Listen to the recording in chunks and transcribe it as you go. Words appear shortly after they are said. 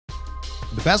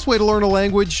The best way to learn a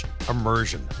language?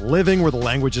 Immersion. Living where the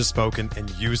language is spoken and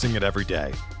using it every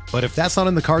day. But if that's not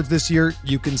in the cards this year,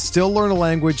 you can still learn a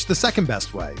language the second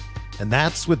best way, and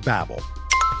that's with Babbel.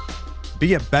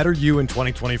 Be a better you in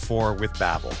 2024 with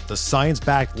Babbel, the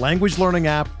science-backed language learning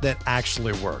app that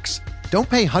actually works. Don't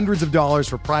pay hundreds of dollars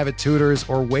for private tutors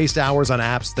or waste hours on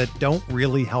apps that don't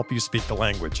really help you speak the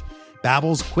language.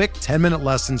 Babbel's quick 10-minute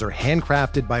lessons are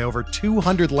handcrafted by over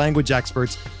 200 language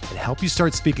experts and help you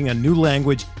start speaking a new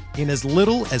language in as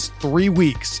little as 3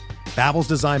 weeks. Babbel's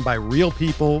designed by real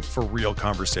people for real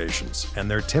conversations,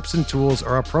 and their tips and tools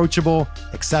are approachable,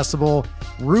 accessible,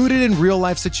 rooted in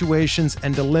real-life situations,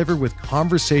 and delivered with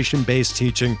conversation-based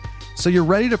teaching, so you're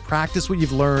ready to practice what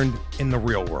you've learned in the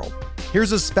real world.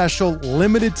 Here's a special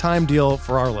limited-time deal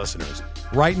for our listeners.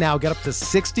 Right now, get up to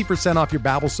 60% off your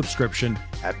Babbel subscription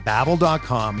at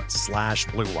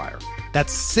babbel.com/Blue Wire.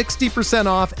 That's 60%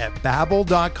 off at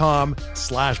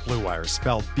babbel.com/Blue Wire,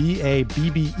 spelled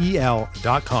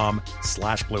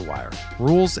BABBEL.com/Blue Wire.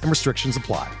 Rules and restrictions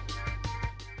apply.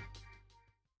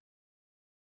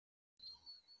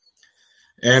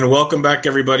 And welcome back,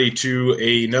 everybody, to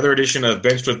another edition of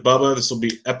Benched with Bubba. This will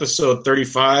be episode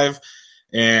 35,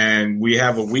 and we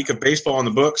have a week of baseball on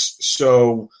the books.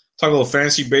 So talk a little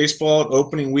fantasy baseball,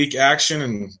 opening week action,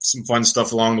 and some fun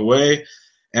stuff along the way.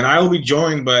 And I will be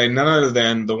joined by none other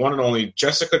than the one and only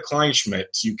Jessica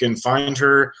Kleinschmidt. You can find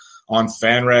her on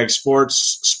FanRag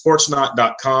Sports,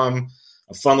 sportsnot.com,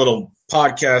 a fun little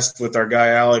podcast with our guy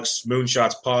Alex,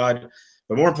 Moonshots Pod.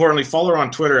 But more importantly, follow her on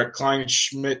Twitter at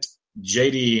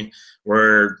KleinschmidtJD,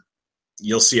 where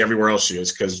you'll see everywhere else she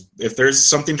is. Because if there's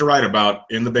something to write about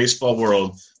in the baseball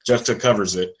world, Jessica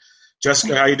covers it.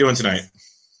 Jessica, how are you doing tonight?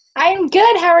 I'm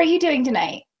good. How are you doing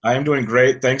tonight? I am doing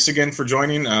great. Thanks again for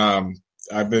joining.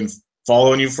 I've been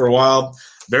following you for a while.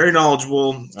 Very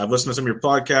knowledgeable. I've listened to some of your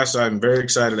podcasts. I'm very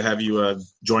excited to have you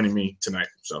joining me tonight.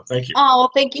 So thank you. Oh,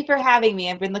 well, thank you for having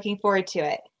me. I've been looking forward to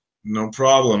it. No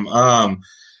problem.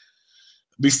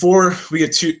 Before we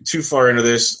get too far into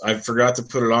this, I forgot to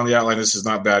put it on the outline. This is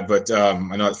not bad, but I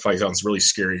know it probably sounds really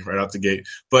scary right out the gate.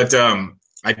 But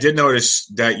I did notice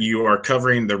that you are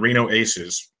covering the Reno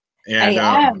Aces. And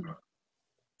I am.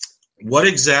 What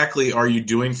exactly are you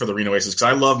doing for the Reno Aces? Because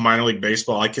I love minor league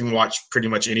baseball. I can watch pretty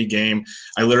much any game.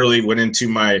 I literally went into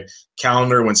my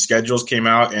calendar when schedules came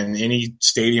out, and any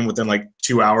stadium within like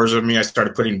 2 hours of me, I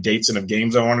started putting dates in of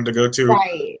games I wanted to go to.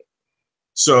 Right.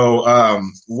 So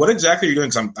what exactly are you doing?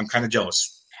 Because I'm kind of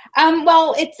jealous.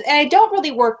 Well, I don't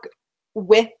really work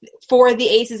for the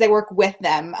Aces. I work with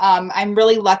them. I'm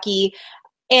really lucky.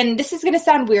 And this is going to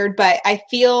sound weird, but I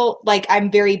feel like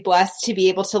I'm very blessed to be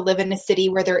able to live in a city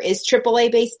where there is AAA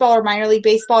baseball or minor league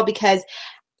baseball, because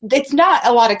it's not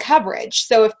a lot of coverage.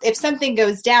 So if something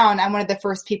goes down, I'm one of the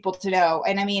first people to know.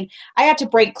 And I mean, I had to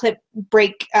break Clint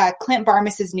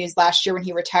Barmis's news last year when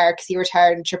he retired, because he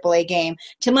retired in a AAA game.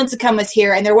 Tim Lincecum was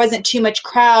here, and there wasn't too much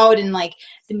crowd and like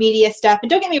the media stuff.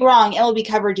 And don't get me wrong, MLB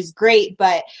coverage is great,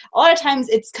 but a lot of times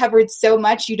it's covered so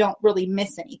much you don't really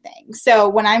miss anything. So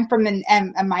when I'm from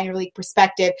a minor league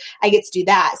perspective, I get to do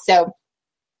that. So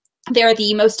they're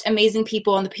the most amazing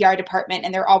people in the PR department,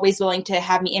 and they're always willing to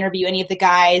have me interview any of the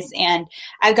guys. And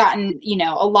I've gotten,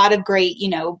 a lot of great,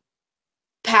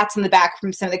 pats on the back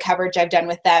from some of the coverage I've done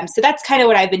with them. So that's kind of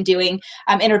what I've been doing.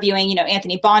 I'm interviewing,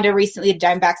 Anthony Bonda recently, the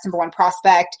Diamondbacks' #1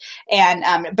 prospect, and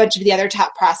a bunch of the other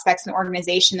top prospects in the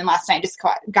organization. And last night I just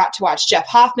got to watch Jeff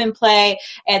Hoffman play,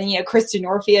 and, Kristen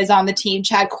Norfia is on the team.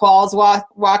 Chad Qualls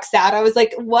walks out. I was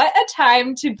like, what a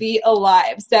time to be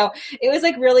alive. So it was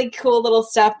like really cool little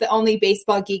stuff that only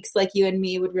baseball geeks like you and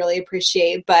me would really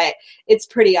appreciate, but it's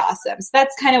pretty awesome. So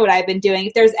that's kind of what I've been doing.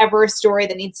 If there's ever a story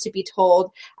that needs to be told,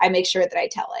 I make sure that I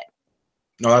tell it.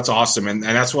 No, that's awesome. And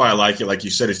that's why I like it. Like you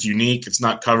said, it's unique. It's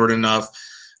not covered enough.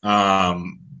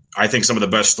 I think some of the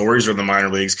best stories are in the minor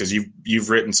leagues, because you've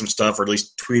written some stuff, or at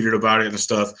least tweeted about it and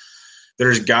stuff.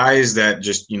 There's guys that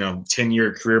just,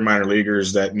 10-year career minor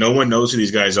leaguers that no one knows who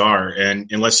these guys are. And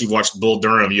unless you've watched Bull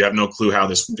Durham, you have no clue how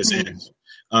this ends.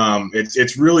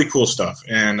 It's really cool stuff.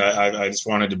 And I just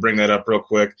wanted to bring that up real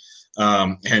quick.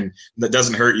 And that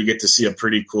doesn't hurt. You get to see a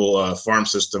pretty cool farm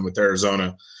system with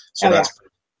Arizona. So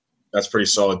that's pretty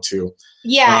solid too.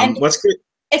 Yeah. And let's get,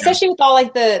 especially with all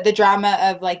like the drama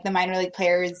of like the minor league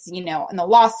players, and the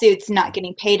lawsuits, not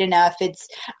getting paid enough.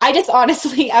 I was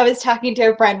talking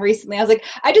to a friend recently. I was like,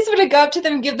 I just want to go up to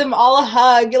them and give them all a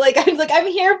hug. Like, I'm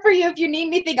here for you. If you need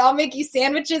anything, I'll make you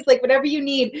sandwiches, like whatever you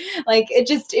need. Like,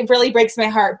 it really breaks my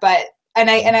heart. But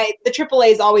the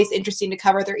AAA is always interesting to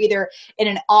cover. They're either in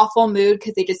an awful mood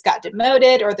because they just got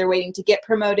demoted, or they're waiting to get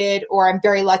promoted, or I'm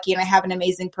very lucky and I have an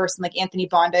amazing person like Anthony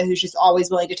Bonda who's just always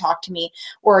willing to talk to me,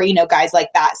 or guys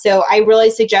like that. So I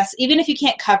really suggest, even if you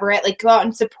can't cover it, like go out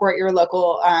and support your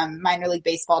local minor league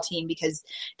baseball team, because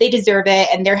they deserve it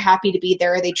and they're happy to be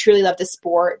there. They truly love the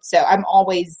sport. So I'm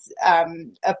always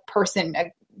a person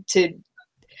to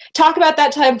talk about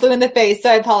that till I'm blue in the face, so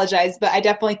I apologize, but I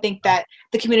definitely think that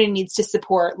the community needs to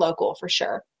support local for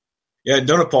sure. Yeah,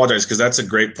 don't apologize, because that's a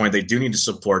great point. They do need to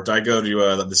support. I go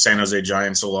to the San Jose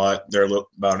Giants a lot. They're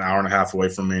about an hour and a half away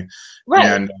from me,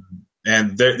 right?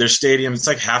 And their stadium, it's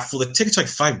like half full. The ticket's like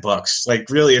 $5. Like,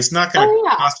 really, it's not going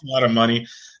to cost a lot of money.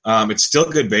 It's still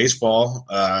good baseball.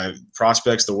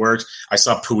 Prospects, the works. I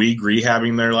saw Puig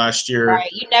rehabbing there last year. Right,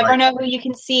 you never know who you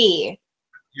can see.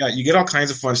 Yeah, you get all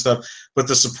kinds of fun stuff, but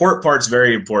the support part's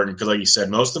very important, because, like you said,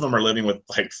 most of them are living with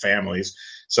like families,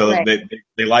 so right.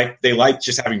 they like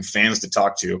just having fans to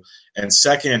talk to. And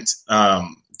second,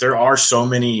 there are so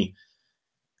many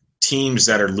teams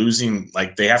that are losing,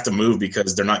 like they have to move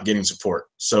because they're not getting support.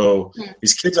 So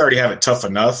these kids already have it tough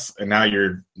enough, and now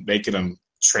you're making them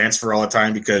transfer all the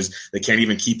time because they can't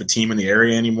even keep a team in the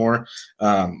area anymore.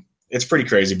 It's pretty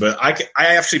crazy, but I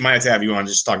actually might have to have you on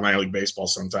just talk minor league baseball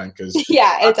sometime, because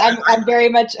I'm very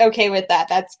much okay with that.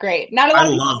 That's great. Not a lot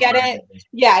of people get it.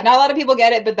 Yeah, not a lot of people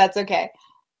get it, but that's okay.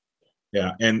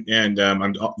 Yeah, and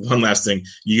one last thing,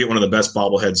 you get one of the best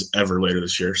bobbleheads ever later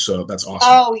this year, so that's awesome.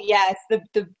 Oh yes,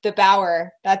 the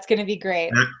Bauer, that's going to be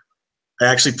great. I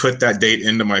actually put that date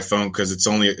into my phone because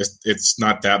it's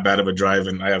not that bad of a drive,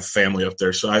 and I have family up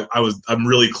there, so I'm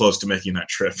really close to making that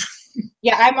trip.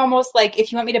 Yeah, I'm almost like,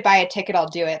 if you want me to buy a ticket, I'll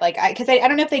do it. Like, because I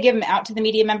don't know if they give them out to the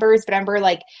media members, but I remember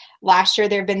like last year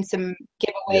there have been some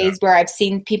giveaways where I've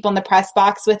seen people in the press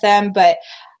box with them. But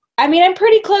I mean, I'm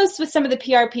pretty close with some of the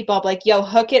PR people. I'm like, yo,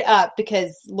 hook it up,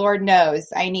 because Lord knows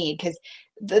I need, because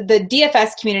the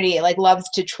DFS community like loves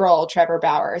to troll Trevor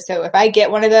Bauer. So if I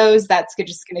get one of those, that's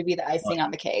just going to be the icing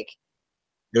on the cake.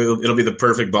 It'll be the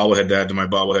perfect bobblehead to add to my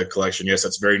bobblehead collection. Yes,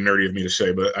 that's very nerdy of me to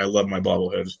say, but I love my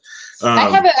bobbleheads.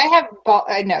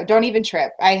 No, don't even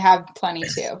trip. I have plenty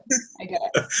too. I get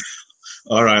it.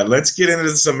 All right, let's get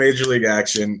into some Major League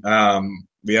action.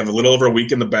 We have a little over a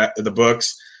week in the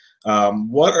books.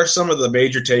 What are some of the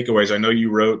major takeaways? I know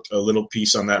you wrote a little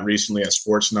piece on that recently at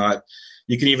Sportsnaut.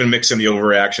 You can even mix in the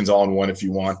overreactions all in one if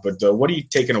you want, but what are you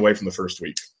taking away from the first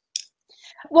week?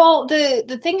 Well,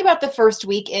 the thing about the first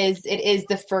week is it is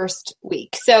the first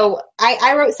week. So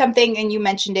I wrote something, and you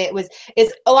mentioned it,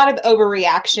 is a lot of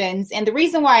overreactions. And the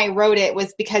reason why I wrote it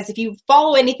was because if you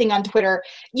follow anything on Twitter,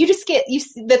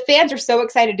 the fans are so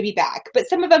excited to be back. But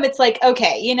some of them, it's like,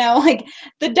 okay, like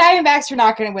the Diamondbacks are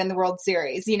not going to win the World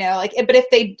Series, but if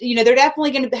they, they're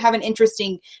definitely going to have an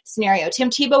interesting scenario. Tim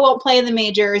Tebow won't play in the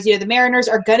majors. The Mariners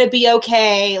are going to be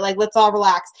okay. Like, let's all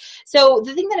relax. So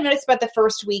the thing that I noticed about the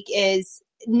first week is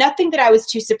nothing that I was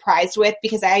too surprised with,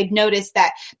 because I noticed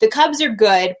that the Cubs are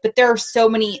good, but there are so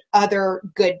many other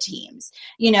good teams,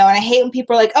 and I hate when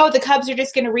people are like, oh, the Cubs are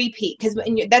just going to repeat, because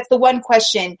that's the one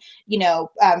question,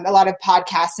 a lot of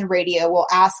podcasts and radio will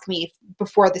ask me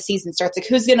before the season starts, like,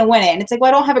 who's going to win it? And it's like, well,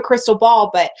 I don't have a crystal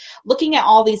ball, but looking at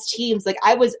all these teams, like,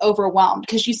 I was overwhelmed,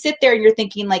 because you sit there and you're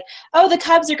thinking like, oh, the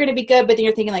Cubs are going to be good, but then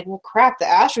you're thinking like, well, crap, the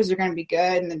Astros are going to be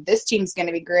good, and then this team's going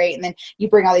to be great, and then you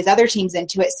bring all these other teams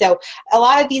into it. So a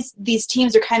lot of these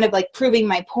teams are kind of like proving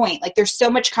my point. Like, there's so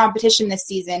much competition this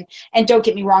season, and don't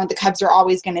get me wrong, the Cubs are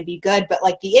always going to be good, but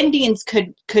like the Indians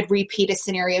could repeat a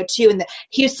scenario too, and the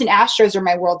Houston Astros are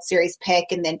my World Series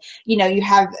pick, and then you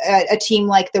have a team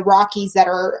like the Rockies that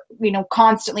are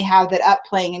constantly have that up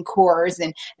playing in Coors,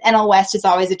 and NL West is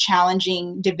always a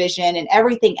challenging division, and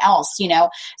everything else,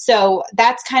 so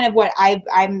that's kind of what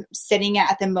I'm sitting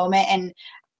at the moment. And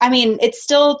I mean, it's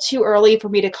still too early for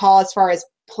me to call as far as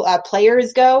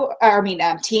players go,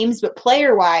 teams, but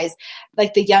player wise,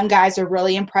 like the young guys are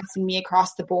really impressing me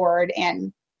across the board,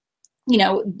 and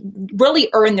really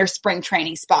earn their spring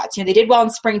training spots. They did well in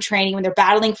spring training when they're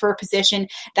battling for a position.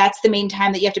 That's the main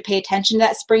time that you have to pay attention to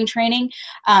that spring training.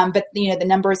 But the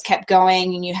numbers kept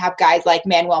going, and you have guys like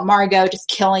Manuel Margot just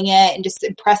killing it and just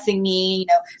impressing me,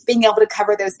 being able to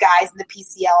cover those guys in the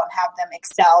PCL and have them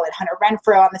excel, and Hunter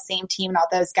Renfroe on the same team and all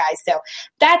those guys. So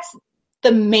that's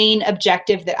the main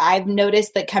objective that I've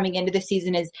noticed that coming into the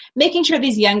season is making sure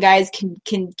these young guys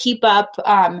can keep up,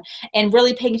 and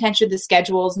really paying attention to the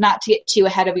schedules, not to get too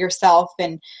ahead of yourself.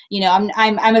 And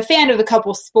I'm a fan of a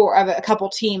couple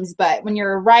teams, but when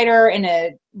you're a writer and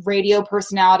a radio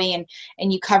personality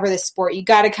and you cover the sport, you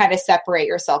got to kind of separate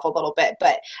yourself a little bit.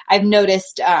 But I've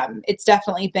noticed it's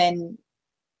definitely been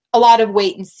a lot of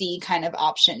wait and see kind of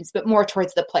options, but more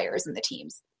towards the players and the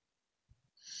teams.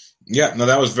 Yeah, no,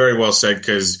 that was very well said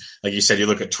because, like you said, you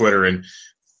look at Twitter and,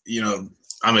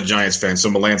 I'm a Giants fan, so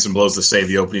Melanson blows the save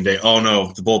the opening day. Oh,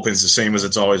 no, the bullpen's the same as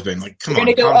it's always been. Like, come on.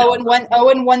 You're going to go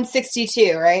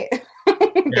 0-162, right?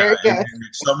 There it goes. And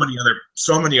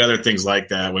so many other things like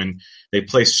that. When they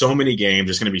play so many games,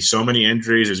 there's going to be so many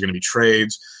injuries. There's going to be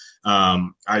trades.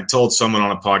 I told someone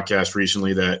on a podcast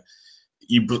recently that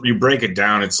you break it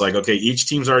down. It's like, okay, each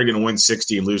team's already going to win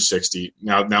 60 and lose 60.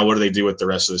 Now what do they do with the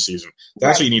rest of the season?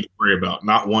 That's what you need to worry about,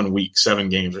 not 1 week, 7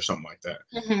 games or something like that.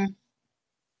 Mm-hmm.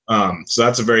 So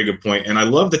that's a very good point. And I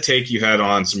love the take you had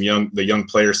on the young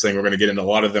players thing. We're going to get into a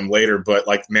lot of them later, but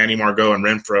like Manny Margot and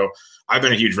Renfroe, I've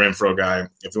been a huge Renfroe guy.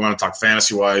 If we want to talk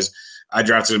fantasy wise, I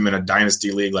drafted him in a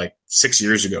dynasty league like 6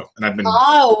 years ago. And I've been,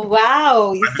 oh,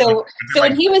 wow. So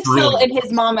when he was still in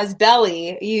his mama's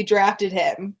belly, you drafted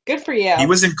him. Good for you. He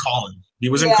was in college.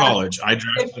 In college. I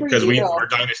drafted him because our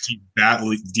dynasty that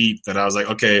deep that I was like,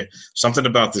 okay, something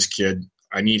about this kid.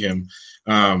 I need him.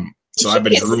 So I've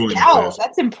been drooling.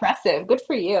 That's impressive. Good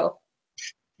for you.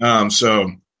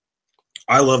 So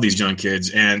I love these young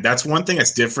kids, and that's one thing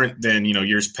that's different than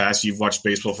years past. You've watched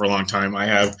baseball for a long time. I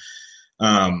have.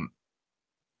 I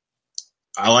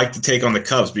like to take on the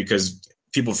Cubs because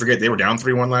people forget they were down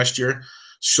 3-1 last year.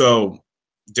 So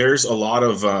there's a lot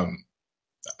of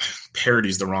parity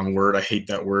is the wrong word. I hate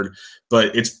that word,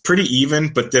 but it's pretty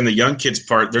even. But then the young kids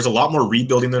part, there's a lot more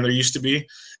rebuilding than there used to be,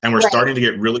 and we're starting to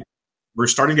get really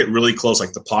close.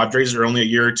 Like the Padres are only a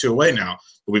year or two away now,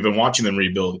 but we've been watching them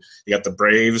rebuild. You got the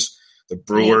Braves, the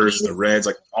Brewers, the Reds,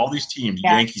 like all these teams.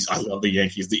 Yeah. Yankees, I love the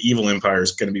Yankees. The evil empire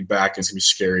is going to be back. And it's going to be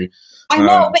scary. I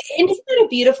know, but isn't that a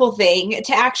beautiful thing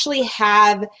to actually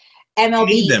have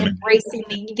MLB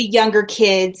embracing the younger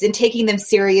kids and taking them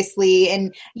seriously?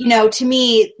 And, to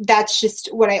me, that's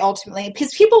just what I ultimately –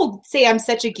 because people say I'm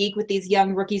such a geek with these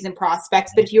young rookies and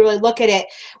prospects, but if you really look at it,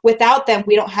 without them,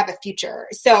 we don't have a future.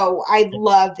 So I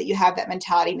love that you have that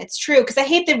mentality, and it's true because I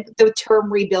hate the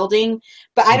term rebuilding,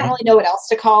 but I don't really know what else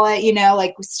to call it.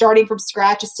 Like starting from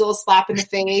scratch is still a slap in the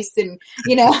face, and,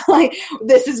 like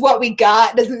this is what we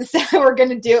got. Doesn't say we're going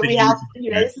to do it. We have –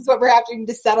 this is what we're having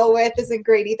to settle with isn't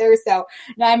great either. So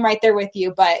no, I'm right there with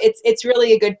you, but it's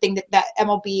really a good thing that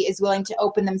MLB is willing to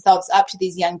open themselves up to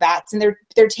these young bats, and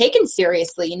they're taken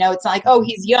seriously. It's not like, oh,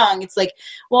 he's young. It's like,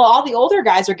 well, all the older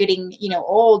guys are getting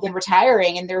old and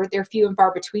retiring, and they're few and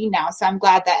far between now. So I'm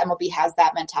glad that MLB has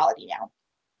that mentality now.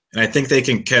 And I think they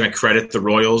can kind of credit the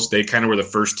Royals. They kind of were the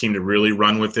first team to really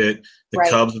run with it.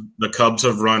 The Cubs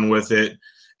have run with it,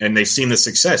 and they've seen the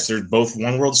success. They're both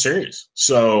won World Series,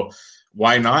 so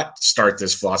why not start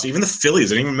this philosophy? Even the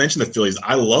Phillies, I didn't even mention the Phillies.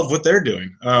 I love what they're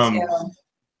doing.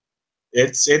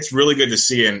 It's really good to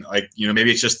see. And maybe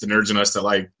it's just the nerds in us that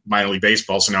like minor league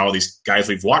baseball. So now all these guys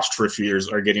we've watched for a few years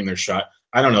are getting their shot.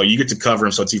 I don't know. You get to cover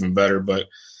them, so it's even better, but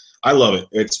I love it.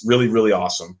 It's really, really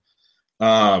awesome.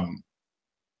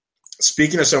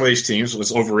 Speaking of some of these teams,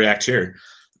 let's overreact here.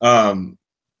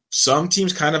 Some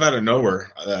teams kind of out of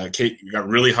nowhere got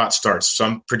really hot starts.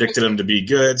 Some predicted them to be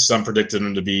good. Some predicted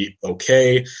them to be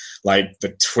okay. Like the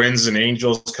Twins and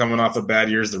Angels coming off of bad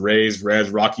years, the Rays, Reds,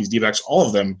 Rockies, D-backs, all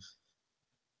of them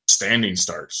standing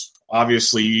starts.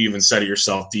 Obviously, you even said it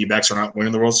yourself, D-backs are not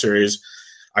winning the World Series.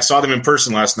 I saw them in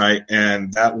person last night,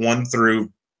 and that 1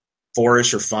 through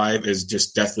 4-ish or 5 is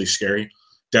just deathly scary.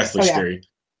 Scary.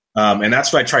 And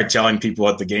that's what I tried telling people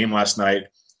at the game last night.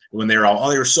 When they were all,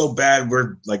 they were so bad,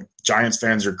 we're like Giants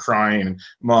fans are crying. And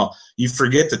well, you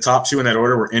forget the top 2 in that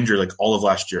order were injured like all of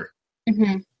last year.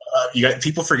 Mm-hmm.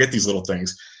 People forget these little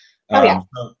things.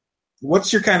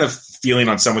 What's your kind of feeling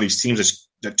on some of these teams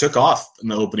that took off in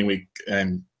the opening week,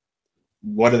 and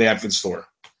what do they have in store?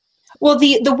 Well,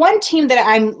 the one team that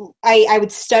I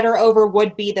would stutter over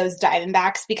would be those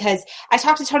Diamondbacks, because I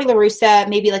talked to Tony La Russa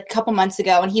maybe like a couple months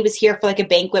ago, and he was here for like a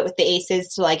banquet with the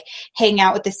Aces to like hang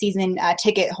out with the season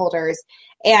ticket holders.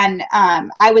 And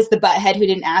I was the butthead who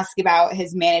didn't ask about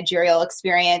his managerial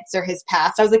experience or his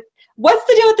past. I was like, what's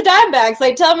the deal with the Diamondbacks?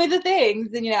 Like, tell me the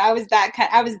things. And, I was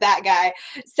that guy.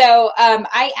 So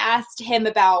I asked him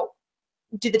about,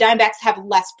 do the Diamondbacks have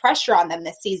less pressure on them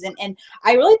this season? And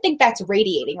I really think that's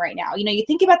radiating right now. You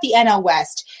think about the NL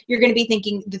West, you're going to be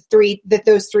thinking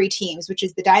those 3 teams, which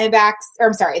is the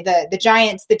the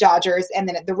Giants, the Dodgers, and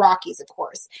then the Rockies, of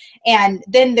course. And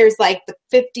then there's like the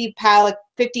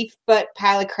 50-foot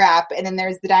pile of crap, and then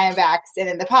there's the Diamondbacks, and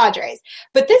then the Padres.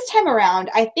 But this time around,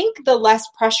 I think the less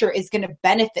pressure is going to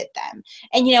benefit them.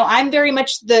 And, I'm very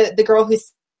much the girl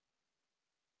who's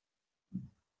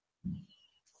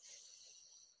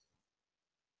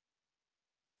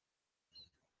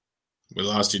We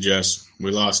lost you, Jess.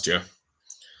 We lost you.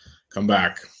 Come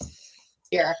back.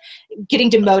 Here, getting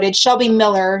demoted, Shelby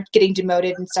Miller getting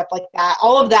demoted and stuff like that.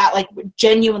 All of that like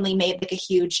genuinely made like a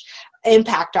huge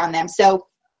impact on them. So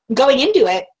going into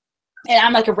it, and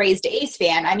I'm like a raised A's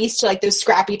fan. I'm used to like those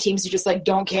scrappy teams who just like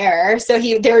don't care. So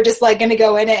they were just like going to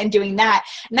go in it and doing that.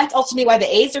 And that's ultimately why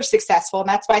the A's are successful. And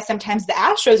that's why sometimes the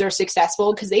Astros are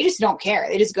successful, because they just don't care.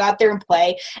 They just go out there and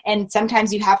play. And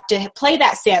sometimes you have to play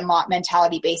that sandlot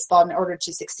mentality baseball in order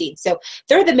to succeed. So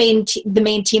they're the main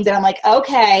team that I'm like,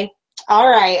 okay, all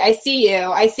right, I see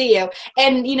you.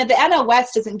 And, you know, the NL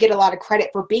West doesn't get a lot of credit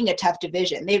for being a tough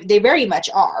division. They very much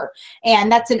are.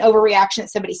 And that's an overreaction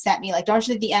that somebody sent me. Like, don't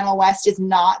you think the NL West is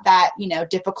not that, you know,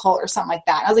 difficult or something like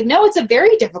that? And I was like, no, it's a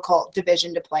very difficult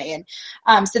division to play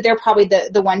in. So they're probably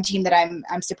the one team that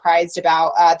I'm surprised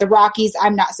about. The Rockies,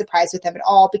 I'm not surprised with them at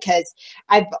all, because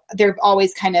they've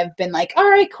always kind of been like, all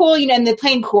right, cool, you know, and they're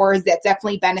playing cores, that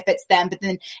definitely benefits them. But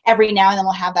then every now and then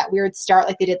we'll have that weird start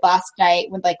like they did last night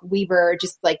when like Weaver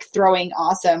just like throwing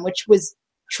awesome, which was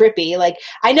trippy. Like,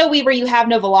 I know, Weaver, you have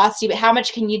no velocity, but how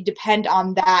much can you depend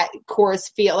on that course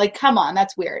feel? Like, come on,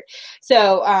 that's weird.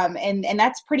 So and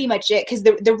that's pretty much it, because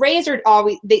the Rays are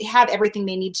always, they have everything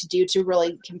they need to do to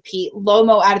really compete.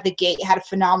 Lomo out of the gate had a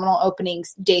phenomenal opening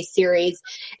day series,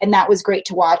 and that was great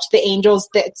to watch. The Angels,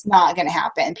 that's not going to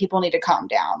happen. People need to calm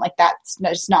down. Like, that's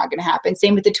just not going to happen.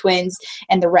 Same with the Twins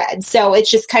and the Reds. So it's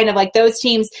just kind of like those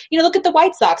teams, you know, look at the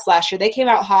White Sox last year. They came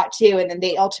out hot too, and then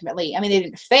they ultimately, I mean, they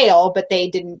didn't fail, but they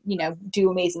didn't, you know, do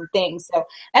amazing things. So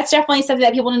that's definitely something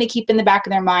that people need to keep in the back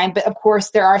of their mind. But of course,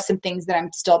 there are some things that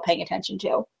I'm still paying attention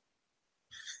to.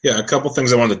 Yeah, a couple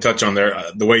things I wanted to touch on there.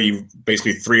 The way you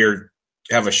basically three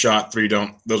have a shot, three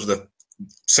don't. Those are the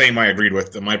same I agreed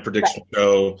with. My prediction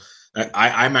show.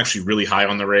 I'm actually really high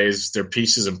on the Rays. Their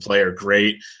pieces in play are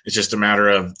great. It's just a matter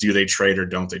of, do they trade or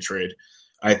don't they trade?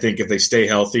 I think if they stay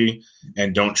healthy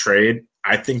and don't trade,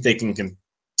 I think they can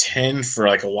contend for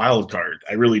like a wild card.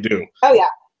 I really do. Oh yeah.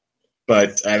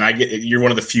 But you're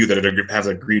one of the few that has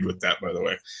agreed with that, by the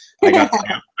way. I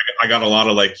got a lot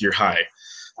of like, you're high.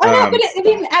 Oh, no, but I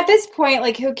mean, at this point,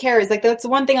 like, who cares? Like, that's the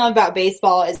one thing I love about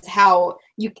baseball is how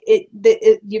you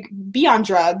be on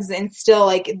drugs and still,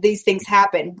 like, these things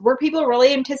happen. Were people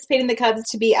really anticipating the Cubs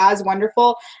to be as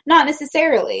wonderful? Not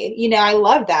necessarily. You know, I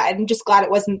love that. I'm just glad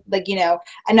it wasn't, like, you know,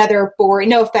 another boring,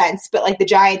 no offense, but, like, the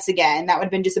Giants again. That would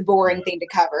have been just a boring thing to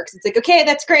cover. Because it's like, okay,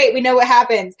 that's great. We know what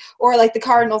happens. Or, like, the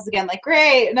Cardinals again, like,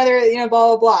 great, another, you know, blah,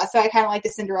 blah, blah. So I kind of like the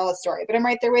Cinderella story. But I'm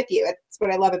right there with you. That's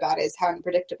what I love about it, is how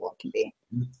unpredictable it can be.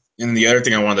 And the other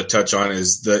thing I wanted to touch on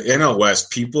is the NL West.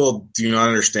 People do not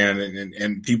understand,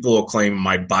 and people will claim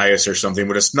my bias or something,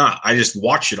 but it's not. I just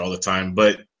watch it all the time.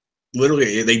 But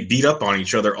literally, they beat up on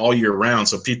each other all year round,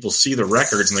 so people see the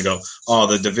records and they go, oh,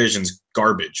 the division's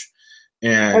garbage.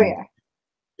 And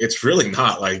It's really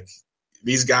not. Like,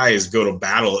 these guys go to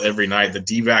battle every night. The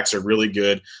D-backs are really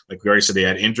good. Like we already said, they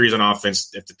had injuries on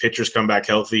offense. If the pitchers come back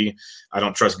healthy, I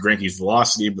don't trust Greinke's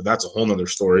velocity, but that's a whole nother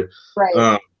story.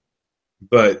 Right.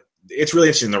 But it's really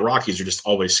interesting. The Rockies are just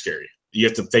always scary. You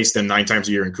have to face them 9 times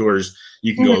a year in Coors.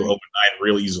 You can go 0-9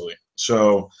 real easily.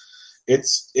 So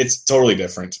it's totally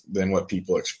different than what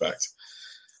people expect.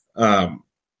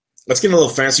 Let's get into a little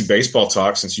fantasy baseball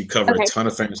talk, since you cover a ton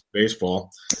of fantasy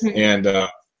baseball. And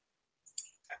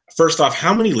first off,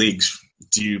 how many leagues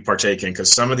do you partake in?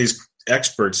 Because some of these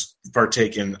experts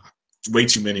partake in way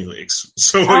too many leagues.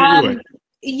 So what are you doing?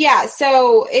 Yeah,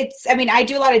 so I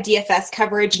do a lot of DFS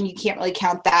coverage, and you can't really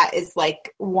count that as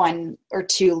like 1 or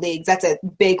 2 leagues. That's a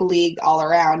big league all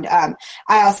around.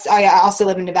 I also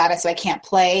live in Nevada, so I can't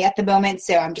play at the moment,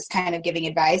 so I'm just kind of giving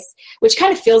advice, which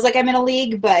kind of feels like I'm in a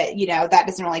league, but you know, that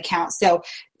doesn't really count. So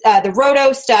the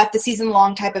roto stuff, the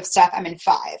season-long type of stuff, I'm in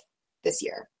 5 this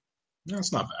year. No,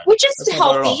 it's not bad. Which is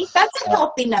healthy. That's a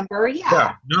healthy number, yeah.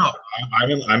 Yeah, no,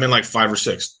 I'm in like 5 or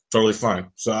 6. Totally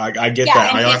fine. So I get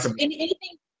that.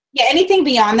 Anything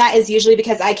beyond that is usually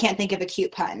because I can't think of a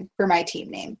cute pun for my team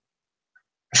name.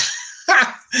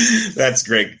 That's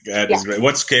great. That is great.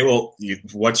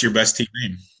 What's your best team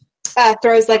name?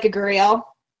 Throws like a Gurriel.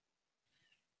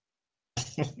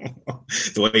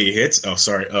 The way he hits? Oh,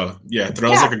 sorry. Oh, yeah.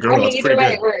 Throws like a Gurriel. That's either way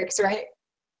good. It works, right?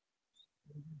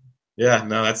 Yeah,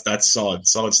 no, that's solid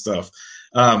stuff.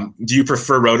 Do you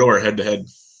prefer roto or head-to-head?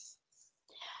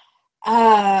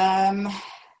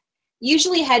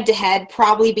 Usually head to head,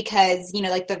 probably because, you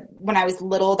know, like when I was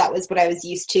little, that was what I was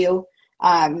used to.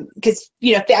 Because,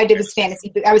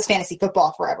 I was fantasy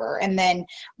football forever. And then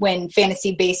when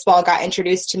fantasy baseball got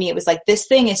introduced to me, it was like, this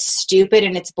thing is stupid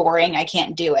and it's boring. I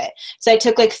can't do it. So I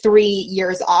took like 3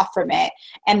 years off from it.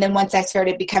 And then once I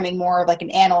started becoming more of like an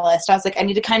analyst, I was like, I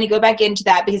need to kind of go back into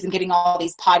that because I'm getting all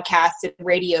these podcasts and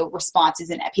radio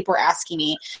responses and people are asking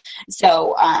me.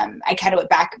 So I kind of went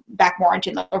back more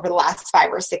into over the last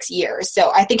 5 or 6 years.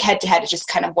 So I think head to head is just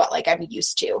kind of what like I'm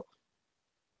used to.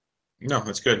 No,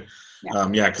 that's good.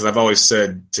 Yeah. Because I've always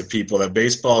said to people that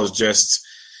baseball is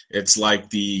it's like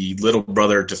the little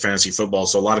brother to fantasy football.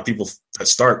 So a lot of people that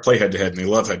start play head to head and they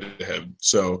love head to head.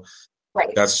 So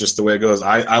right. That's just the way it goes.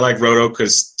 I like Roto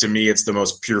because to me it's the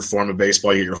most pure form of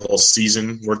baseball. You get your whole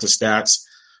season worth of stats,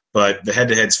 but the head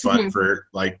to head's fun for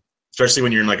like, especially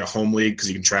when you're in like a home league because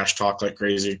you can trash talk like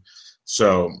crazy.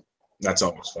 So that's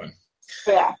always fun.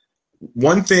 Yeah.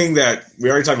 One thing that we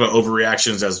already talked about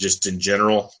overreactions as just in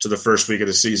general to the first week of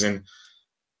the season.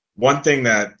 One thing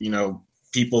that,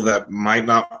 people that might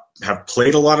not have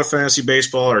played a lot of fantasy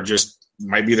baseball or just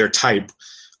might be their type,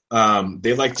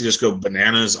 they like to just go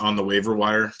bananas on the waiver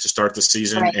wire to start the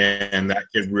season, right. And that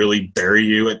could really bury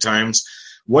you at times.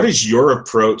 What is your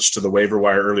approach to the waiver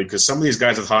wire early? Because some of these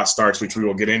guys with hot starts, which we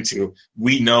will get into,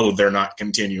 we know they're not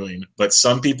continuing. But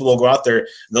some people will go out there,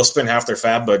 they'll spend half their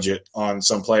fab budget on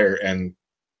some player, and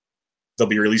they'll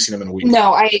be releasing them in a week.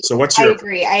 No, I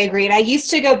agree. And I used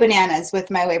to go bananas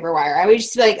with my waiver wire. I would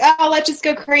just be like, oh, let's just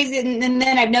go crazy. And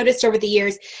then I've noticed over the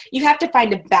years, you have to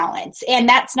find a balance. And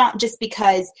that's not just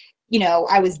because,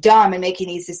 I was dumb in making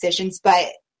these decisions, but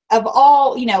of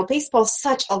all, baseball is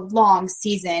such a long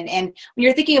season. And when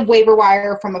you're thinking of waiver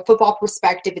wire from a football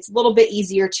perspective, it's a little bit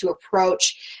easier to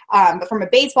approach. But from a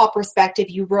baseball perspective,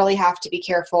 you really have to be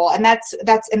careful. And that's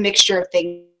a mixture of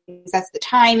things. That's the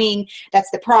timing,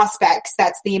 that's the prospects,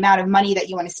 that's the amount of money that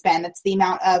you want to spend, that's the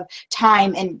amount of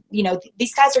time. And,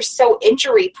 these guys are so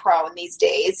injury prone these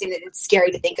days, and it's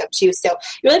scary to think of too. So you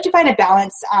really have to find a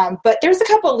balance. But there's a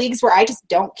couple of leagues where I just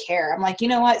don't care. I'm like, you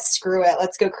know what, screw it,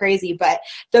 let's go crazy. But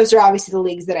those are obviously the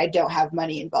leagues that I don't have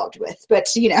money involved with. But,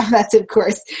 that's of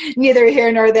course neither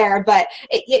here nor there. But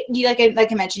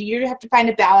like I mentioned, you have to find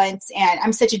a balance. And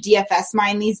I'm such a DFS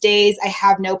mind these days. I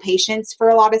have no patience for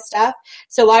a lot of stuff.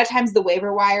 So a lot of times the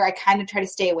waiver wire, I kind of try to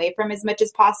stay away from as much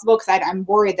as possible because I'm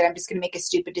worried that I'm just going to make a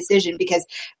stupid decision because,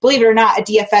 believe it or not, a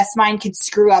DFS mind could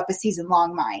screw up a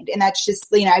season-long mind. And that's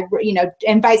just,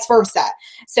 and vice versa.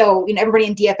 So, everybody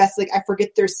in DFS, like, I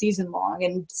forget their season-long.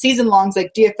 And season-long's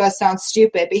like, DFS sounds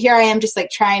stupid. But here I am just, like,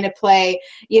 trying to play,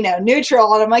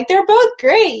 neutral. And I'm like, they're both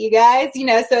great, you guys.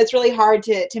 So it's really hard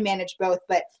to manage both.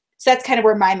 But so that's kind of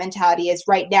where my mentality is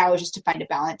right now, is just to find a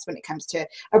balance when it comes to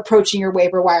approaching your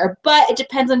waiver wire. But it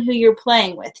depends on who you're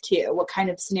playing with too, what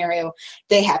kind of scenario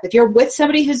they have. If you're with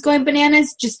somebody who's going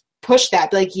bananas, just push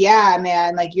that. Be like, yeah,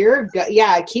 man, like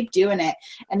keep doing it.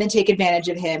 And then take advantage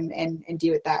of him and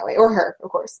do it that way. Or her,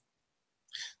 of course.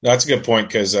 That's a good point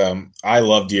because I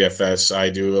love DFS.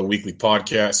 I do a weekly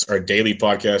podcast or a daily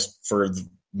podcast for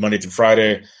Monday through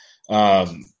Friday.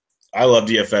 I love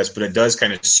DFS, but it does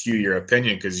kind of skew your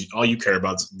opinion because all you care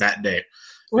about is that day.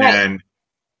 Right. And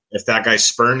if that guy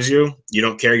spurns you, you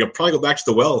don't care. You'll probably go back to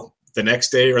the well the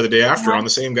next day or the day after on the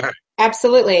same guy.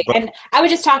 Absolutely. And I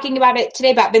was just talking about it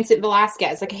today about Vincent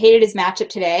Velasquez. Like, I hated his matchup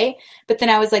today, but then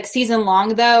I was like, season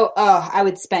long though, I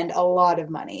would spend a lot of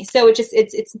money. So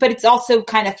but it's also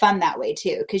kind of fun that way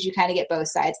too, because you kind of get both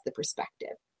sides of the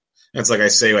perspective. It's like I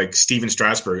say, like Steven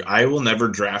Strasburg. I will never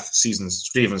draft Steven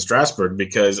Strasburg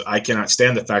because I cannot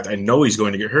stand the fact I know he's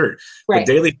going to get hurt. Right. But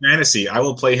daily fantasy, I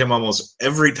will play him almost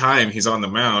every time he's on the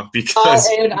mound because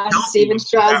Steven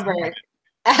Strasburg.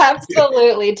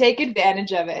 Absolutely. Take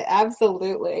advantage of it.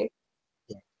 Absolutely.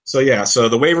 So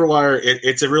the waiver wire,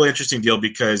 it's a really interesting deal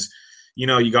because,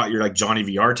 you got your like Johnny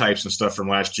VR types and stuff from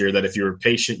last year that if you were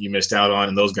patient, you missed out on,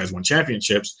 and those guys won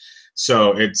championships.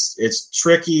 So it's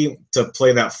tricky to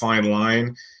play that fine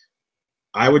line.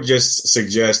 I would just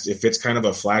suggest if it's kind of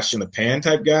a flash in the pan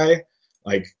type guy,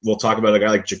 like we'll talk about a guy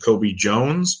like Jacoby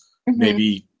Jones,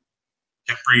 maybe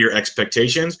temper your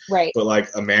expectations. Right. But like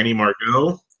a Manny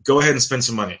Margot, go ahead and spend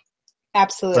some money.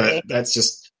 Absolutely. That's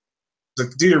just so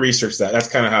do your research. That's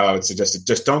kind of how I would suggest it.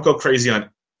 Just don't go crazy on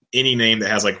any name that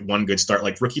has like one good start,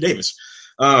 like Ricky Davis.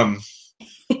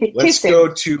 Let's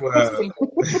go to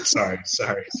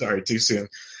sorry, too soon.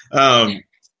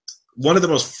 One of the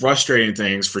most frustrating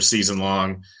things for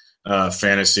season-long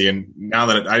fantasy, and now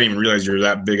that I didn't even realize you were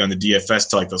that big on the DFS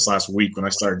till like this last week when I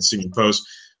started seeing posts,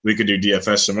 we could do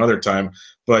DFS some other time.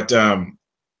 But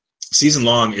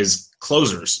season-long is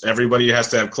closers. Everybody has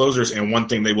to have closers, and one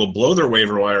thing they will blow their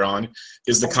waiver wire on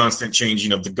is the constant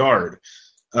changing of the guard.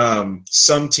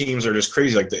 Some teams are just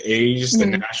crazy, like the A's. The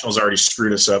Nationals already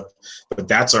screwed us up, but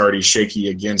that's already shaky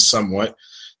again somewhat.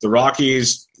 The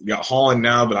Rockies, you got Holland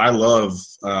now, but I love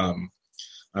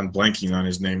I'm blanking on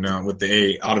his name now with the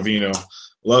A, Ottavino.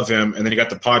 Love him. And then you got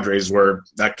the Padres, where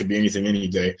that could be anything any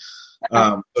day.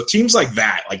 So teams like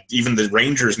that, like even the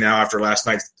Rangers now after last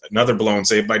night, another blown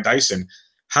save by Dyson.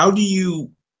 How do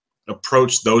you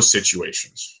approach those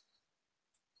situations?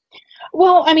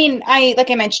 Well, I mean, like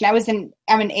I mentioned,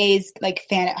 I'm an A's like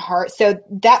fan at heart. So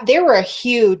that they were a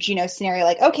huge, scenario.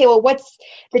 Like, okay, well, what's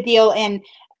the deal? And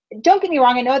don't get me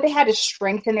wrong, I know they had to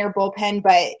strengthen their bullpen,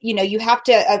 but you have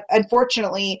to.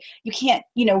 Unfortunately, you can't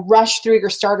rush through your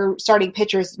starting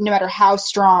pitchers, no matter how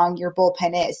strong your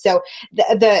bullpen is. So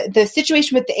the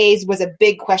situation with the A's was a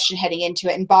big question heading into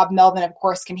it, and Bob Melvin, of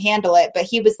course, can handle it. But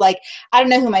he was like, I don't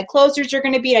know who my closers are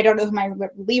going to be, and I don't know who my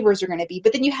relievers are going to be.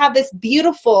 But then you have this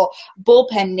beautiful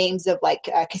bullpen names of like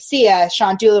Casilla,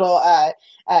 Sean Doolittle,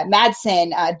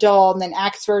 Madsen, Dull, and then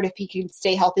Axford if he can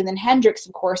stay healthy, and then Hendricks,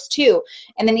 of course, too.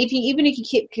 And then even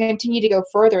if you continue to go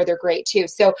further, they're great too.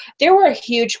 So there were a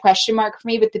huge question mark for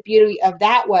me, but the beauty of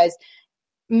that was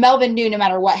Melvin knew no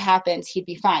matter what happens, he'd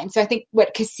be fine. So I think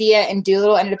what Casilla and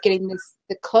Doolittle ended up getting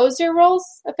the closer roles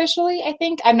officially, I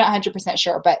think. I'm not 100%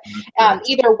 sure, but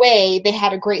either way, they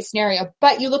had a great scenario.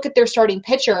 But you look at their starting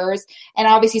pitchers, and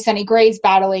obviously Sonny Gray's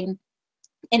battling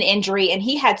an injury, and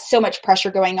he had so much pressure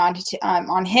going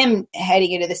on him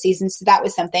heading into the season. So that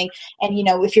was something. And,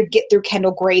 if you get through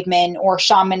Kendall Graveman or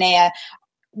Sean Manaea,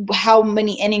 how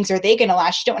many innings are they going to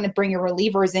last? You don't want to bring your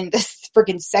relievers in this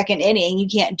freaking second inning. You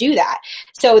can't do that.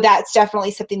 So that's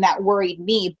definitely something that worried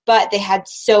me, but they had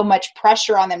so much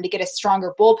pressure on them to get a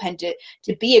stronger bullpen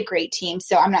to be a great team.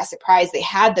 So I'm not surprised they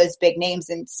had those big names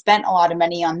and spent a lot of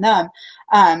money on them.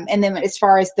 And then as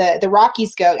far as the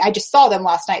Rockies go, I just saw them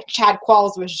last night. Chad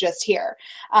Qualls was just here.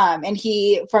 And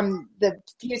he, from the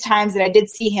few times that I did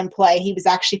see him play, he was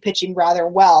actually pitching rather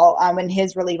well in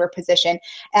his reliever position.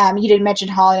 You did mention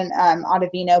Holland and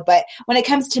Ottavino, but when it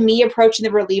comes to me approaching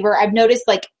the reliever, I've noticed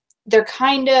like they're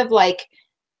kind of like,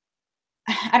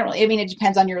 it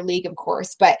depends on your league, of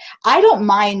course, but I don't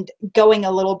mind going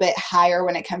a little bit higher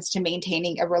when it comes to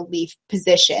maintaining a relief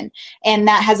position. And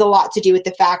that has a lot to do with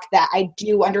the fact that I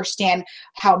do understand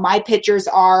how my pitchers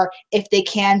are, if they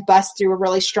can bust through a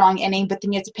really strong inning, but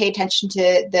then you have to pay attention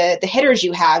to the hitters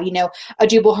you have.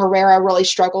 Odubel Herrera really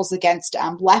struggles against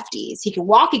lefties. He can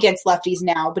walk against lefties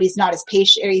now, but he's not as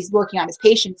patient, or he's working on his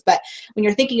patience. But when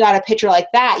you're thinking about a pitcher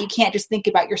like that, you can't just think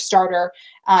about your starter.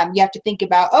 You have to think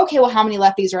about, okay, well, how many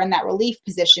lefties are in that relief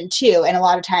position too? And a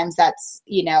lot of times that's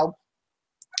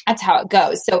how it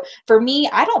goes. So for me,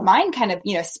 I don't mind kind of,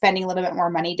 spending a little bit more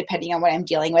money depending on what I'm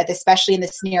dealing with, especially in the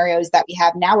scenarios that we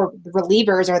have now where the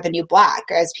relievers are the new black,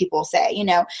 as people say,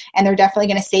 and they're definitely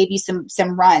going to save you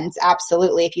some runs.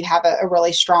 Absolutely. If you have a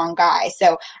really strong guy.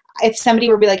 So if somebody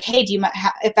were to be like, hey,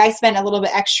 if I spend a little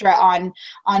bit extra on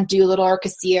Doolittle or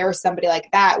Casilla or somebody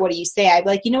like that, what do you say? I'd be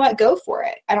like, you know what, go for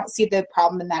it. I don't see the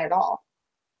problem in that at all.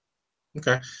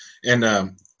 Okay. And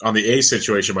on the A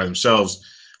situation by themselves,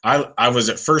 I was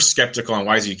at first skeptical on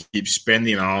why does he keep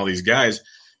spending on all these guys.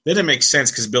 Then it makes sense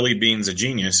because Billy Beane's a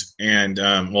genius, and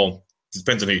it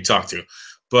depends on who you talk to,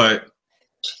 but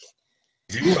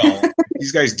do well.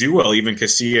 These guys do well, even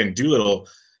Casilla and Doolittle.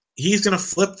 He's going to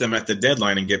flip them at the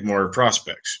deadline and get more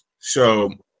prospects. So,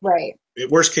 right.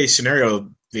 Worst case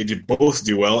scenario, they both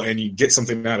do well, and you get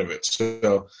something out of it.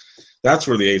 So that's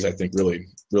where the A's, I think, really,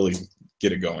 really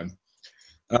get it going.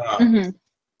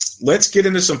 Let's get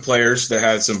into some players that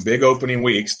had some big opening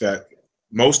weeks that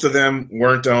most of them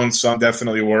weren't owned. Some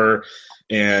definitely were,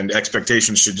 and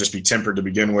expectations should just be tempered to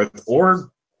begin with,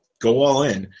 or go all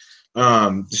in.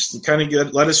 Just kind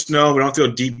of let us know. We don't have to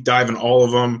go deep dive in all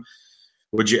of them.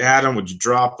 Would you add them? Would you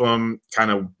drop them?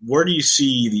 Kind of where do you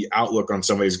see the outlook on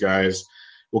some of these guys?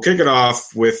 We'll kick it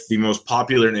off with the most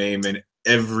popular name in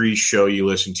every show you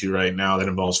listen to right now that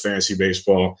involves fantasy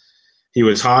baseball. He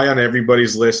was high on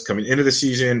everybody's list coming into the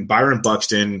season. Byron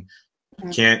Buxton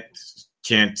can't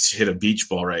hit a beach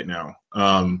ball right now.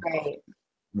 Right.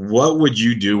 What would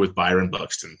you do with Byron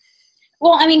Buxton?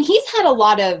 Well, he's had a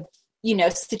lot of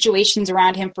situations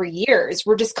around him for years.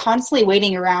 We're just constantly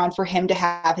waiting around for him to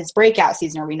have his breakout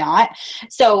season, are we not?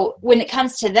 So when it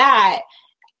comes to that,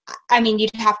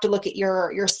 you'd have to look at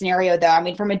your scenario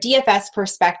though. From a DFS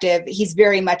perspective, he's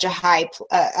very much a high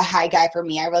guy for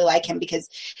me. I really like him because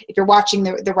if you're watching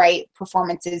the right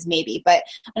performances, maybe. But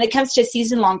when it comes to a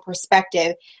season long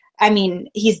perspective, I mean,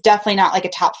 he's definitely not like a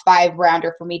top 5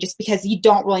 rounder for me, just because you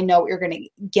don't really know what you're going to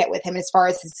get with him as far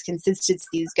as his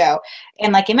consistencies go.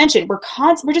 And like I mentioned, we're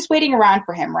just waiting around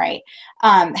for him, right?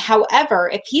 However,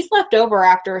 if he's left over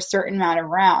after a certain amount of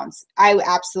rounds, I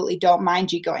absolutely don't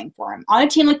mind you going for him. On a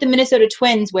team like the Minnesota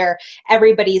Twins, where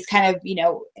everybody's kind of,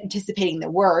 anticipating the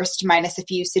worst, minus a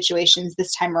few situations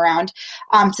this time around.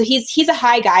 So he's a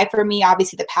high guy for me.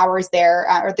 Obviously, the power is there,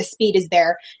 or the speed is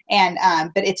there, and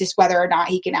but it's just whether or not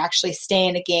he can actually stay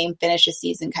in a game, finish a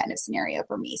season kind of scenario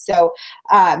for me. So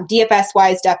DFS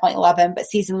wise, definitely love him, but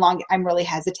season long, I'm really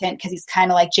hesitant because he's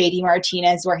kind of like JD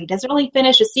Martinez, where he doesn't really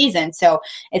finish a season. So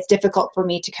it's difficult for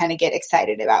me to kind of get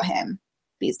excited about him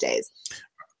these days.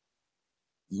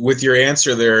 With your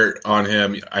answer there on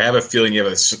him, I have a feeling you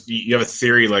have a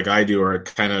theory like I do, or a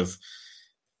kind of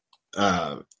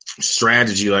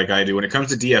strategy like I do. When it comes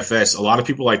to DFS, a lot of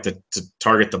people like to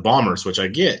target the bombers, which I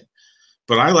get.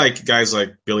 But I like guys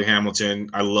like Billy Hamilton.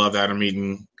 I love Adam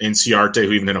Eaton, Inciarte,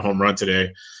 who even hit a home run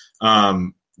today,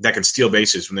 that can steal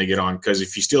bases when they get on. Because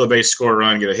if you steal a base, score a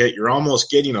run, get a hit, you're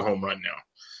almost getting a home run now.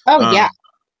 Oh, yeah.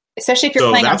 Especially if you're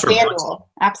playing on FanDuel.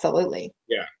 Absolutely.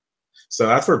 Yeah. So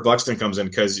that's where Buxton comes in,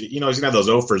 because he's going to have those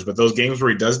offers, but those games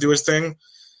where he does do his thing,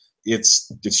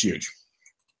 it's huge.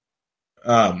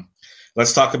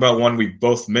 Let's talk about one we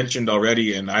both mentioned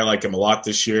already, and I like him a lot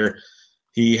this year.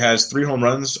 He has 3 home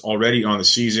runs already on the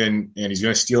season, and he's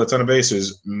going to steal a ton of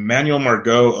bases. Manuel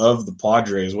Margot of the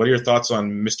Padres. What are your thoughts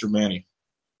on Mr. Manny?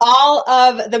 All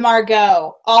of the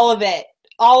Margot. All of it.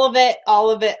 All of it, all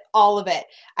of it, all of it.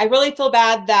 I really feel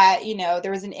bad that,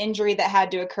 there was an injury that had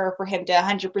to occur for him to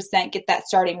 100% get that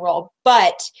starting role.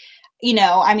 But,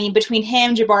 between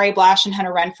him, Jabari Blash, and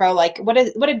Hunter Renfroe, like what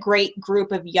a great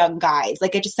group of young guys.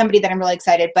 Like, it's just somebody that I'm really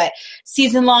excited. But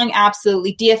season long,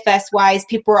 absolutely. DFS wise,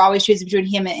 people were always choosing between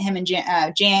him and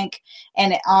Jank.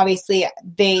 And obviously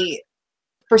they,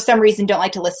 for some reason, don't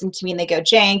like to listen to me and they go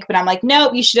Jank, but I'm like,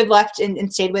 nope, you should have left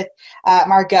and stayed with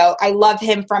Margot. I love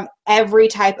him from every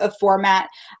type of format,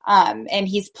 and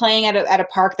he's playing at a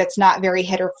park that's not very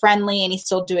hitter friendly, and he's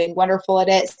still doing wonderful at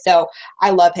it. So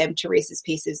I love him to Reese's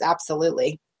Pieces,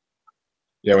 absolutely.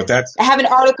 Yeah, with that, I have an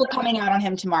article coming out on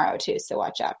him tomorrow too, so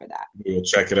watch out for that. We'll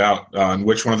check it out on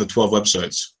which one of the 12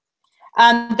 websites.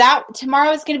 That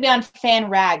tomorrow is going to be on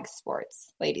FanRag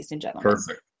Sports, ladies and gentlemen.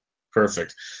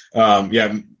 Perfect.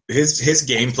 His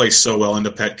game plays so well into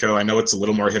Petco. I know it's a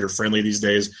little more hitter friendly these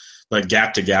days, but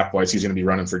gap to gap wise, he's going to be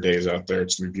running for days out there.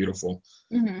 It's going to be beautiful.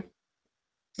 Mm-hmm.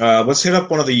 Let's hit up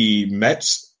one of the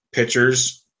Mets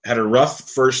pitchers. Had a rough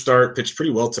first start, pitched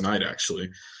pretty well tonight actually.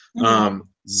 Mm-hmm.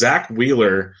 Zach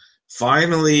Wheeler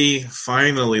finally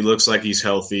looks like he's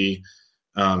healthy.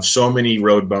 So many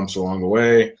road bumps along the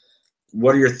way.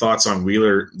 What are your thoughts on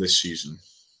Wheeler this season?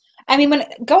 I mean, when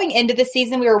going into the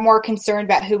season, we were more concerned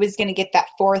about who was going to get that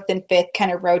 4th and 5th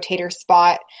kind of rotator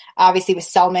spot. Obviously, with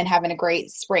Selman having a great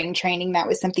spring training, that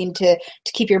was something to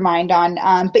keep your mind on.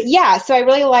 But yeah, so I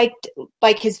really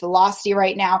like his velocity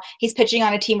right now. He's pitching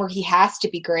on a team where he has to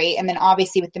be great. And then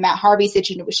obviously with the Matt Harvey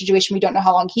situation, we don't know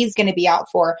how long he's going to be out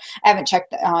for. I haven't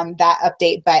checked on that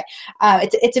update, but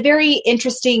it's a very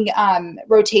interesting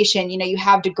rotation. You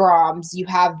have DeGroms, you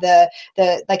have the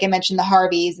like I mentioned, the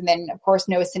Harveys, and then of course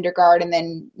Noah Syndergaard, and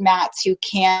then Matt's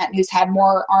who's had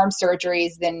more arm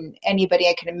surgeries than anybody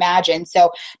I could imagine.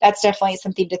 So that's definitely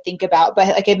something to think about. But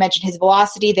like I mentioned, his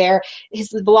velocity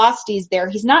is there.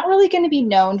 He's not really going to be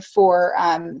known for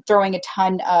throwing a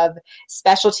ton of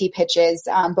specialty pitches.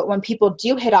 But when people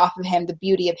do hit off of him, the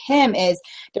beauty of him is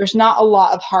there's not a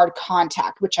lot of hard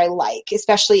contact, which I like,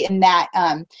 especially in that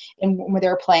when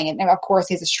they're playing. And of course,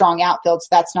 he has a strong outfield, so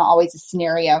that's not always a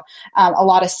scenario. A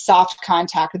lot of soft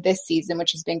contact this season,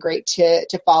 which has been great to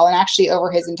follow, and actually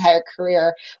over his entire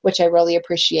career, which I really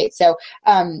appreciate. So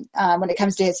when it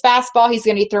comes to his fastball, he's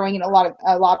going to be throwing it a lot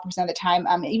of percent of the time.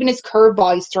 Even his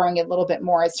curveball, he's throwing it a little bit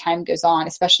more as time goes on,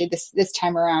 especially this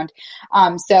time around.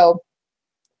 So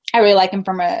I really like him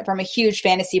from a huge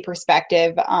fantasy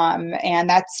perspective, and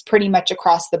that's pretty much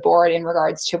across the board in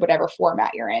regards to whatever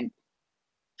format you're in.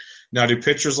 Now, do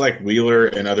pitchers like Wheeler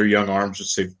and other young arms,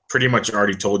 which they've pretty much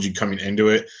already told you coming into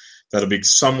it, that'll be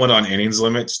somewhat on innings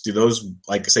limits, do those,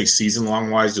 like say season long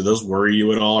wise, do those worry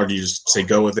you at all, or do you just say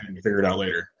go with it and figure it out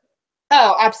later?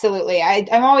 Oh, absolutely.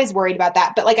 I'm always worried about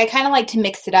that, but like I kind of like to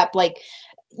mix it up. Like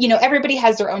everybody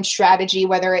has their own strategy,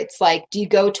 whether it's like, do you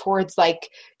go towards like,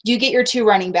 do you get your 2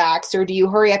 running backs, or do you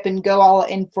hurry up and go all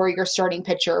in for your starting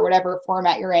pitcher or whatever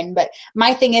format you're in? But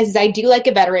my thing is I do like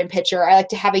a veteran pitcher. I like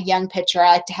to have a young pitcher.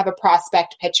 I like to have a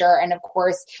prospect pitcher. And of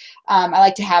course, I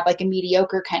like to have like a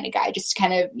mediocre kind of guy, just to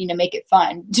kind of, make it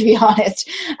fun, to be honest.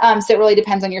 So it really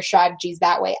depends on your strategies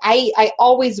that way. I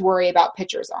always worry about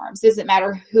pitchers' arms. It doesn't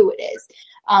matter who it is.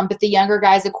 But the younger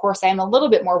guys, of course, I'm a little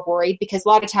bit more worried, because a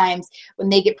lot of times when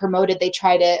they get promoted, they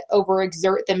try to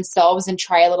overexert themselves and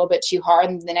try a little bit too hard.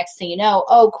 And the next thing you know,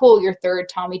 oh, cool, your 3rd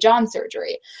Tommy John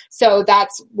surgery. So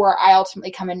that's where I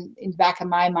ultimately come in the back of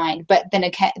my mind. But then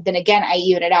again, I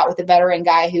even it out with a veteran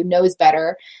guy who knows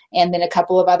better, and then a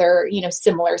couple of other,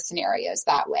 similar scenarios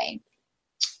that way.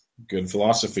 Good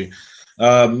philosophy.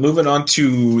 Moving on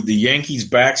to the Yankees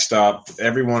backstop,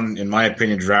 everyone, in my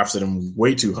opinion, drafted him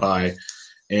way too high.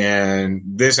 And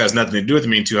this has nothing to do with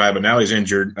him being too high, but now he's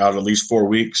injured out at least 4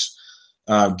 weeks.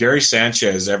 Gary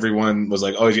Sanchez, everyone was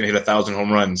like, oh, he's going to hit 1,000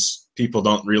 home runs. People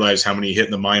don't realize how many he hit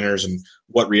in the minors and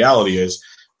what reality is.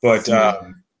 But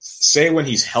say when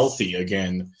he's healthy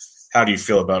again, how do you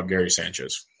feel about Gary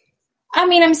Sanchez? I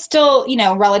mean, I'm still,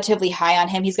 relatively high on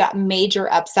him. He's got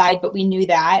major upside, but we knew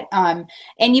that.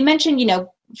 And you mentioned,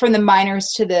 from the minors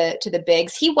to the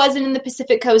bigs, he wasn't in the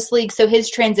Pacific Coast League, so his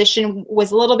transition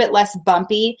was a little bit less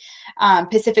bumpy.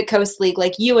 Pacific Coast League,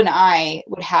 like you and I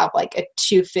would have like a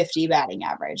 250 batting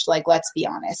average, like, let's be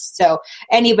honest. So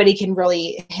anybody can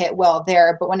really hit well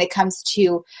there. But when it comes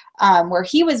to where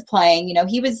he was playing,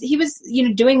 he was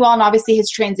doing well, and obviously his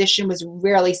transition was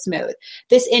really smooth.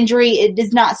 This injury, it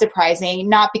is not surprising,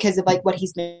 not because of like what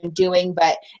he's been doing,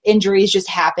 but injuries just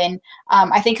happen.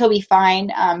 I think he'll be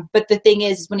fine. But the thing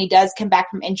is, when he does come back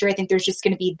from injury, I think there's just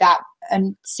going to be that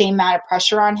same amount of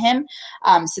pressure on him.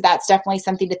 So that's definitely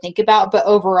something to think about. But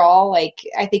overall, like,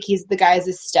 I think the guy is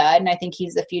a stud, and I think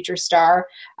he's a future star.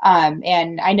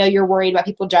 And I know you're worried about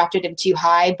people drafted him too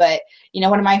high, but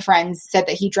one of my friends said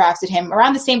that he drafted him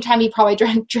around the same time he probably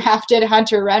drafted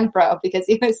Hunter Renfroe, because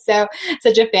he was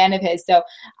such a fan of his. So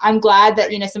I'm glad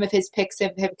that, some of his picks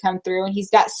have come through, and he's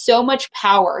got so much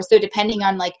power. So depending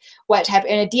on like what type,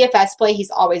 in a DFS play,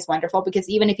 he's always wonderful, because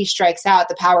even if he strikes out,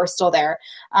 the power is still there,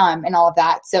 and all of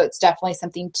that. So it's definitely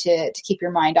something to keep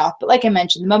your mind off. But like I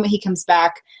mentioned, the moment he comes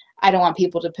back, I don't want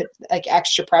people to put like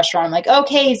extra pressure on, like,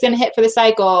 okay, he's going to hit for the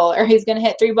cycle, or he's going to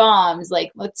hit 3 bombs.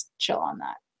 Like, let's chill on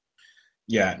that.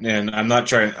 Yeah, and I'm not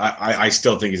trying – I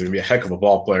still think he's going to be a heck of a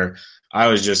ball player. I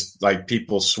was just like,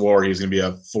 people swore he was going to be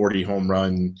a 40 home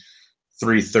run,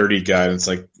 330 guy. And it's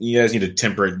like, you guys need to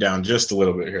temper it down just a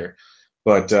little bit here.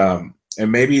 But and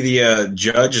maybe the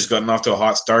Judge has gotten off to a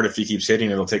hot start. If he keeps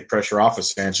hitting, it'll take pressure off of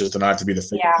Sanchez to not have to be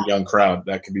the young crowd.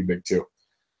 That could be big too.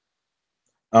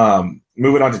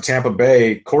 Moving on to Tampa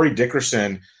Bay, Corey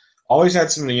Dickerson always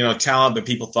had some, talent, but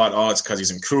people thought, oh, it's because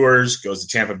he's in Coors, goes to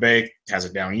Tampa Bay, has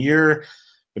a down year.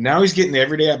 But now he's getting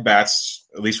everyday at-bats,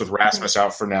 at least with Rasmus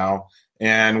out for now.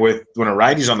 And when a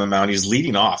righty's on the mound, he's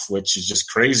leading off, which is just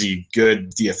crazy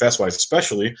good DFS-wise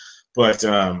especially. But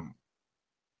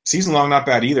season-long, not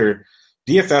bad either.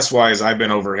 DFS-wise, I've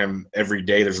been over him every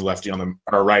day. There's a lefty or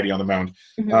a righty on the mound.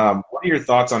 Mm-hmm. What are your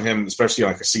thoughts on him, especially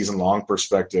on like a season-long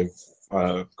perspective,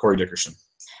 Corey Dickerson?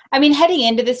 I mean, heading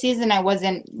into the season, I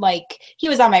wasn't like, he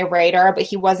was on my radar, but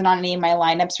he wasn't on any of my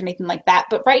lineups or anything like that.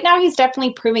 But right now he's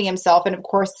definitely proving himself. And of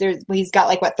course he's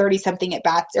got 30 something at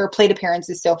bats or plate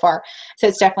appearances so far. So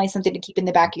it's definitely something to keep in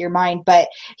the back of your mind, but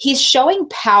he's showing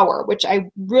power, which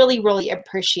I really, really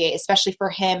appreciate, especially for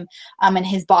him and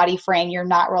his body frame. You're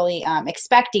not really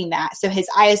expecting that. So his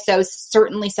ISO is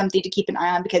certainly something to keep an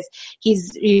eye on, because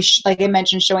he's like I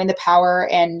mentioned, showing the power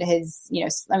and his,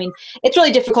 it's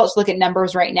really difficult to look at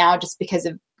numbers right now, just because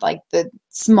of like the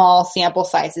small sample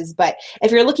sizes. But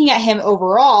if you're looking at him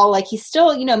overall, like he's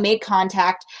still, made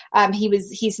contact.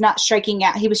 He's not striking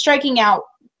out. He was striking out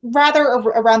rather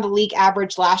around the league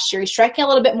average last year. He's striking a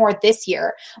little bit more this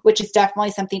year, which is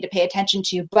definitely something to pay attention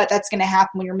to. But that's going to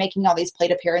happen when you're making all these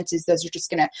plate appearances. Those are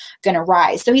just going to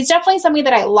rise. So he's definitely somebody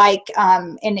that I like.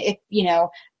 And if,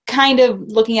 kind of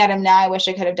looking at him now, I wish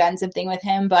I could have done something with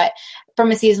him, but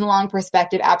from a season-long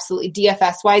perspective, absolutely.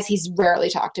 DFS-wise, he's rarely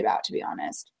talked about, to be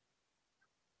honest.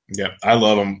 Yeah, I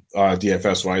love him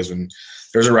DFS-wise. When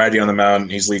there's a righty on the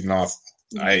mound, he's leading off.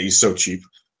 He's so cheap.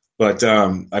 But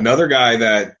another guy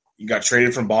that got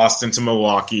traded from Boston to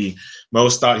Milwaukee,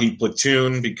 most thought he'd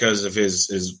platoon because of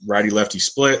his righty-lefty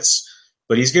splits,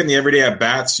 but he's getting the everyday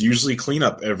at-bats, usually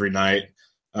cleanup every night.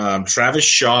 Travis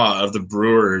Shaw of the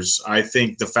Brewers, I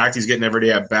think the fact he's getting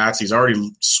everyday at-bats, he's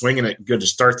already swinging it good to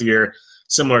start the year,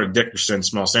 similar to Dickerson,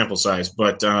 small sample size.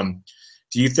 But do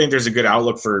you think there's a good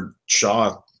outlook for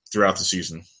Shaw throughout the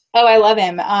season. Oh, I love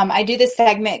him. I do this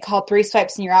segment called 3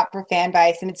 Swipes and You're Out for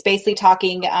Fanvice, and it's basically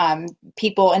talking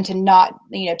people into not,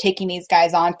 taking these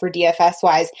guys on for DFS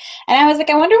wise. And I was like,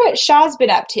 I wonder what Shaw's been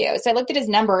up to. So I looked at his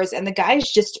numbers, and the guy's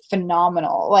just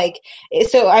phenomenal.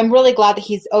 So I'm really glad that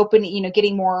he's open,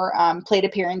 getting more plate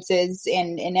appearances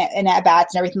and at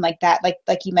bats and everything like that, like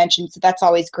you mentioned. So that's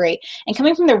always great. And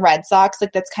coming from the Red Sox,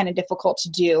 that's kind of difficult to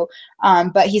do.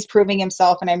 But he's proving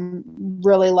himself, and I'm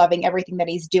really loving everything that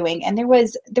he's doing. And there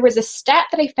was a stat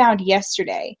that I found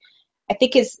yesterday. I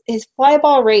think his fly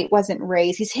ball rate wasn't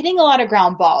raised. He's hitting a lot of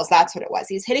ground balls. That's what it was.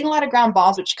 He's hitting a lot of ground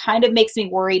balls, which kind of makes me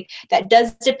worried. That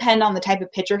does depend on the type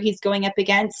of pitcher he's going up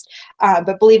against.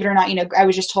 But believe it or not, I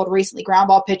was just told recently ground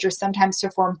ball pitchers sometimes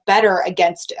perform better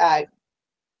against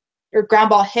or ground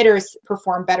ball hitters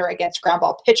perform better against ground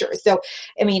ball pitchers. So,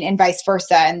 and vice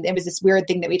versa. And it was this weird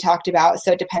thing that we talked about.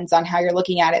 So it depends on how you're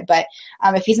looking at it. But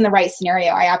if he's in the right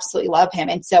scenario, I absolutely love him.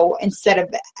 And so instead of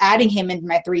adding him into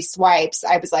my 3 swipes,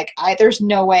 I was like, there's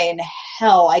no way in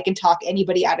hell I can talk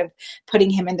anybody out of putting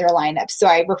him in their lineup. So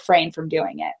I refrained from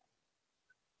doing it.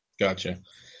 Gotcha.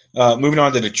 Moving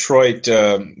on to Detroit,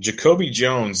 Jacoby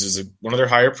Jones is one of their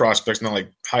higher prospects, not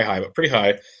like high, but pretty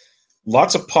high.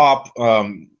 Lots of pop.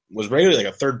 Was rated like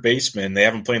a third baseman. They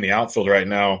haven't played in the outfield right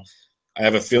now. I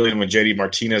have a feeling when JD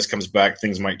Martinez comes back,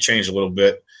 things might change a little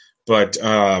bit. But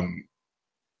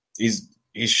he's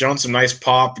shown some nice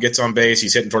pop, gets on base.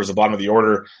 He's hitting towards the bottom of the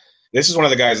order. This is one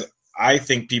of the guys I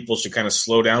think people should kind of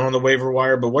slow down on the waiver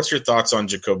wire. But what's your thoughts on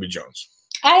Jacoby Jones?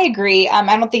 I agree. I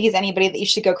don't think he's anybody that you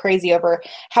should go crazy over.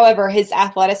 However, his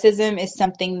athleticism is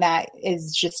something that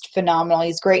is just phenomenal.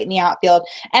 He's great in the outfield.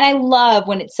 And I love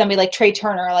when it's somebody like Trey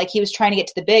Turner, he was trying to get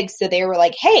to the bigs. So they were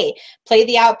like, hey, play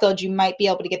the outfield. You might be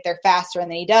able to get there faster. And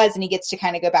then he does, and he gets to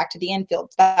kind of go back to the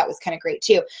infield. So that was kind of great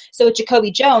too. So with Jacoby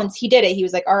Jones, he did it. He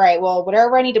was like, all right, well,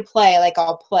 whatever I need to play,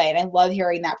 I'll play. And I love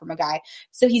hearing that from a guy.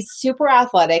 So he's super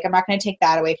athletic. I'm not going to take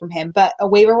that away from him. But a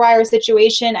waiver wire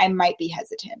situation, I might be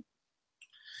hesitant.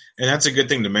 And that's a good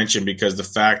thing to mention because the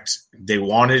fact they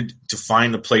wanted to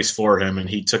find a place for him and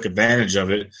he took advantage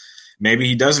of it. Maybe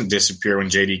he doesn't disappear when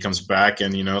JD comes back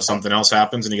and, something else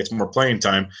happens and he gets more playing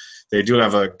time. They do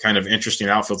have a kind of interesting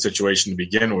outfield situation to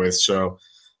begin with. So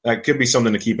that could be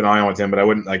something to keep an eye on with him, but I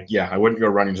wouldn't go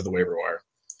running to the waiver wire.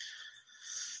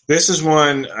 This is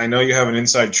one I know you have an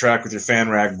inside track with your fan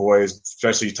rag boys,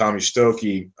 especially Tommy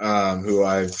Stokey, who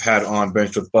I've had on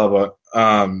Bench with Bubba.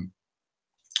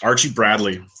 Archie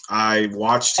Bradley. I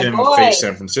watched him face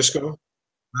San Francisco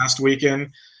last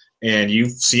weekend, and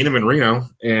you've seen him in Reno.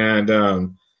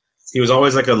 And he was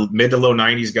always like a mid to low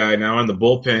 90s guy. Now in the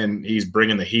bullpen, he's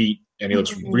bringing the heat, and he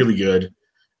looks really good.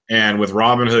 And with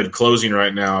Robin Hood closing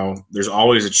right now, there's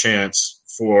always a chance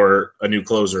for a new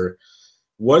closer.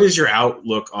 What is your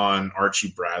outlook on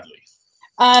Archie Bradley?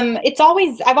 I've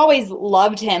always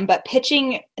loved him, but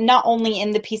pitching not only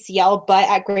in the PCL but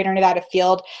at Greater Nevada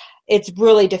Field, it's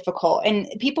really difficult. And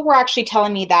people were actually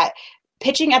telling me that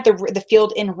pitching at the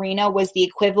field in Reno was the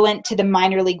equivalent to the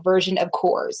minor league version of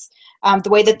Coors. The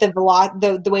way that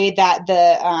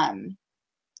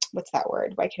what's that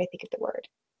word? Why can't I think of the word?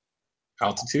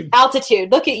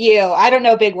 Altitude. Look at you. I don't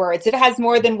know big words. If it has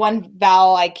more than one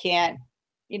vowel, I can't.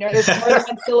 There's more than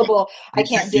one syllable. I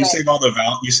can't do it. You save all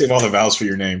the vowels for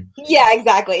your name. Yeah,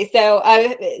 exactly.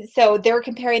 So they're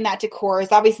comparing that to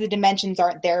Coors. Obviously, the dimensions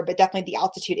aren't there, but definitely the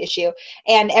altitude issue.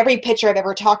 And every pitcher I've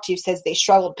ever talked to says they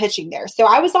struggled pitching there. So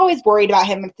I was always worried about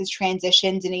him with his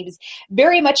transitions, and he was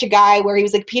very much a guy where he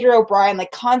was like Peter O'Brien,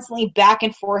 constantly back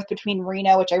and forth between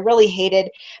Reno, which I really hated.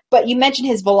 But you mentioned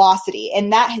his velocity,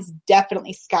 and that has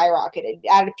definitely skyrocketed.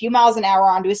 Added a few miles an hour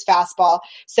onto his fastball.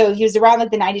 So he was around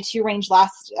the 92 range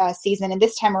last season, and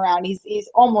this time around he's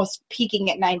almost peaking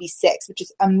at 96, which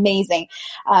is amazing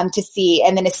to see.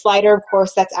 And then his slider, of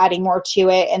course, that's adding more to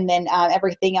it, and then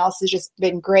everything else has just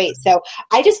been great. So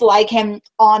I just like him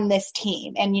on this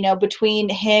team, and between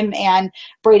him and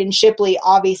Braden Shipley,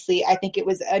 obviously I think it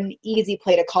was an easy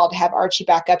play to call to have Archie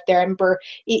back up there. And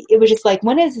it was just like,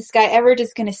 when is this guy ever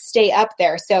just going to stay up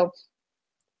there? So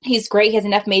he's great. He has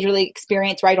enough major league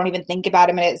experience where I don't even think about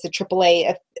him as a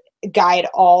AAA guy at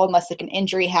all unless an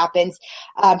injury happens.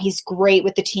 He's great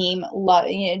with the team.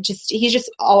 He's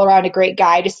just all around a great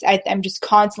guy. I'm just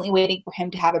constantly waiting for him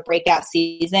to have a breakout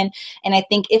season, and I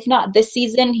think if not this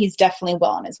season, he's definitely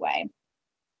well on his way.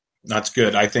 That's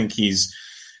good. I think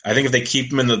if they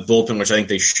keep him in the bullpen, which I think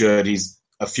they should, he's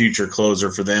a future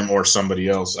closer for them or somebody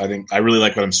else. I really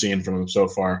like what I'm seeing from him so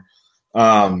far.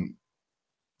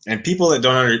 And people that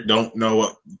don't know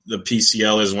what the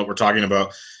PCL is and what we're talking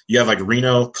about, you have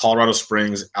Reno, Colorado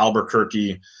Springs,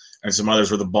 Albuquerque, and some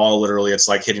others where the ball literally, it's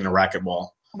like hitting a racquetball.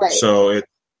 Right. So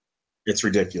It's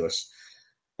ridiculous.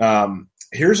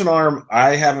 Here's an arm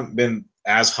I haven't been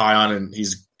as high on, and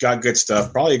he's got good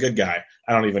stuff. Probably a good guy.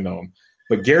 I don't even know him.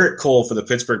 But Garrett Cole for the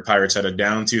Pittsburgh Pirates had a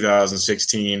down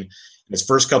 2016. In his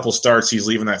first couple starts, he's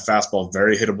leaving that fastball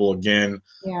very hittable again.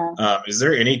 Yeah. Is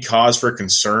there any cause for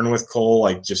concern with Cole?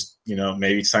 Like, just,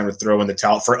 maybe it's time to throw in the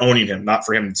towel for owning him, not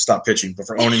for him to stop pitching, but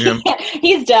for owning him.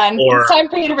 He's done. It's time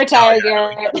for you to retire,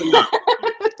 Garrett.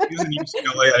 He's in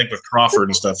UCLA, I think, with Crawford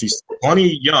and stuff. He's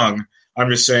plenty young. I'm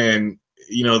just saying,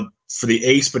 for the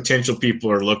ace potential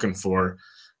people are looking for,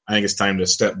 I think it's time to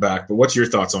step back. But what's your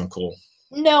thoughts on Cole?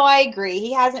 No, I agree.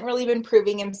 He hasn't really been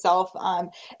proving himself.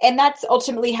 And that's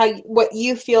ultimately what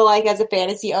you feel like as a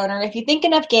fantasy owner. If you think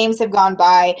enough games have gone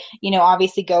by,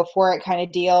 obviously go for it kind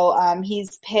of deal.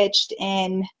 He's pitched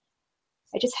in,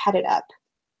 I just had it up,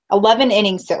 11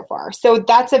 innings so far. So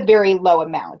that's a very low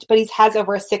amount, but he has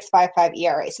over a 6.55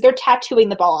 ERA. So they're tattooing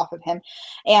the ball off of him.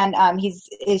 And his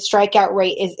strikeout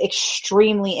rate is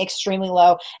extremely, extremely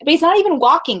low. But he's not even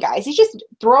walking guys. He's just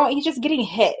getting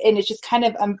hit. And it's just kind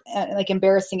of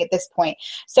embarrassing at this point.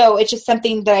 So it's just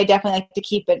something that I definitely like to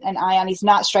keep an eye on. He's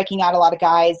not striking out a lot of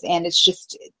guys. And it's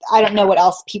just, I don't know what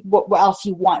else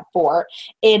you want for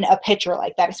in a pitcher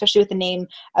like that, especially with the name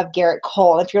of Garrett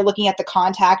Cole. If you're looking at the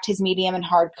contact, his medium and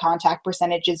hard contact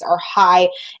percentages are high,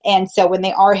 and so when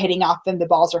they are hitting off them, the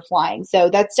balls are flying. So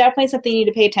that's definitely something you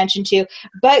need to pay attention to,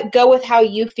 but go with how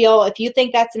you feel. If you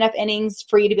think that's enough innings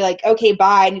for you to be like, okay,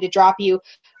 bye, I need to drop you,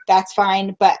 that's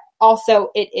fine. But also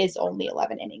it is only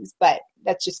 11 innings, but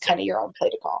that's just kind of your own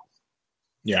play to call.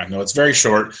 Yeah, no, it's very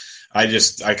short.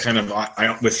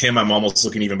 With him, I'm almost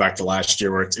looking even back to last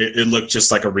year where it looked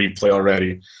just like a replay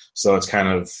already. So it's kind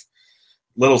of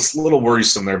little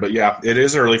worrisome there, but yeah, it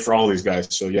is early for all these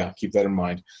guys. So yeah, keep that in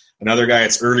mind. Another guy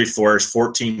it's early for is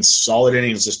 14 solid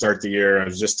innings to start the year. I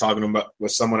was just talking about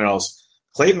with someone else.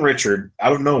 Clayton Richard,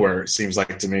 out of nowhere, it seems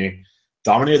like to me,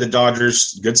 dominated the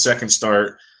Dodgers. Good second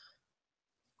start.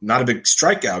 Not a big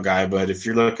strikeout guy, but if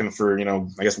you're looking for,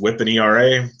 I guess whip and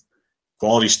ERA,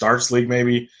 quality starts league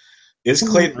maybe. Is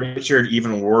Clayton Richard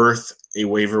even worth a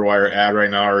waiver wire ad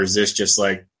right now, or is this just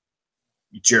like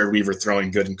Jared Weaver throwing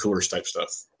good and Coors type stuff?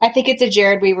 I think it's a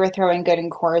Jared Weaver throwing good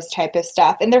and Coors type of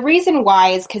stuff. And the reason why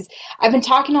is because I've been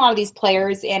talking to a lot of these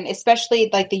players, and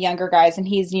especially like the younger guys, and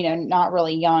he's, not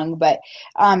really young, but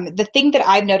the thing that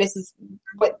I've noticed is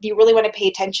what you really want to pay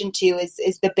attention to is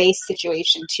the base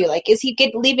situation too. Like, is he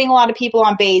leaving a lot of people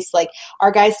on base? Like,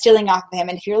 are guys stealing off of him?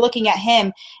 And if you're looking at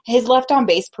him, his left on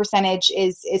base percentage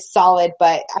is solid,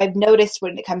 but I've noticed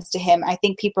when it comes to him, I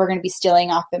think people are going to be stealing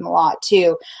off him a lot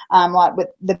too. A lot with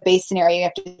the base scenario, you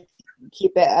have to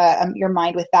keep it your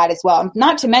mind with that as well.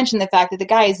 Not to mention the fact that the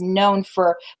guy is known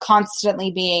for constantly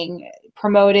being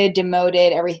promoted,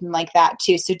 demoted, everything like that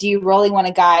too. So do you really want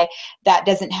a guy that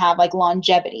doesn't have like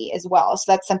longevity as well?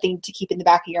 So that's something to keep in the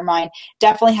back of your mind.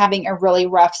 Definitely having a really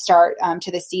rough start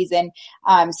to the season.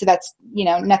 So that's,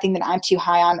 nothing that I'm too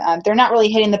high on. They're not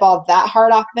really hitting the ball that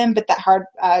hard off them, but that hard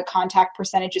contact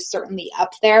percentage is certainly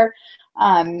up there.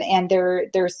 And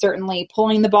they're certainly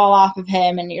pulling the ball off of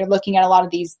him, and you're looking at a lot of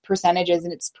these percentages,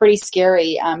 and it's pretty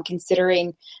scary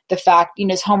considering the fact,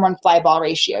 his home run fly ball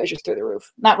ratio is just through the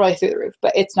roof. Not really through the roof,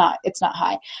 but it's not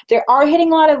high. They are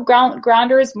hitting a lot of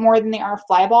grounders more than they are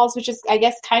fly balls, which is, I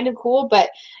guess, kind of cool, but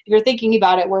if you're thinking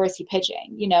about it, where is he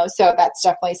pitching? So that's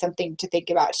definitely something to think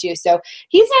about too. So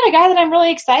he's not a guy that I'm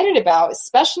really excited about,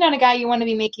 especially not a guy you want to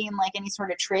be making like any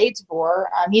sort of trades for.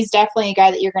 He's definitely a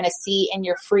guy that you're going to see in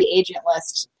your free agent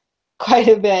list quite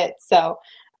a bit. So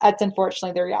that's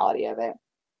unfortunately the reality of it.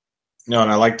 No,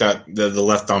 and I like that the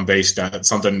left on base stat. That's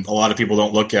something a lot of people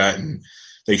don't look at, and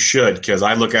they should, because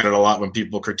I look at it a lot when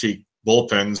people critique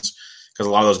bullpens, because a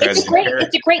lot of those guys. It's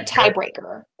a great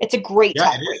tiebreaker. It's a great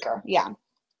tiebreaker. Yeah.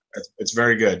 It's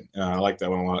very good. I like that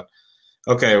one a lot.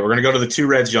 Okay, we're going to go to the two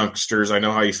Reds youngsters. I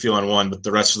know how you feel on one, but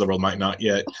the rest of the world might not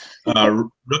yet.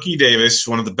 Rookie Davis,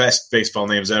 one of the best baseball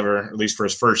names ever, at least for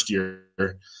his first year.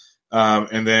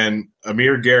 And then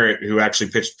Amir Garrett, who actually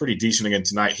pitched pretty decent again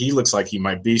tonight. He looks like he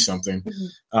might be something.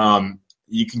 Mm-hmm.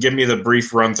 You can give me the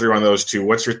brief run through on those two.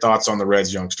 What's your thoughts on the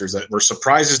Reds youngsters that were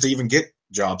surprises to even get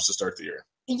jobs to start the year?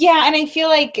 Yeah, and I feel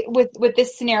like with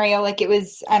this scenario, like it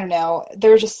was, I don't know,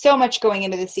 there was just so much going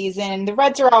into the season. The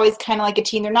Reds are always kind of like a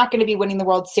team. They're not going to be winning the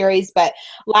World Series, but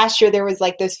last year there was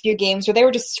like those few games where they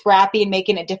were just scrappy and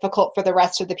making it difficult for the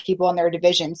rest of the people in their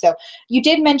division. So you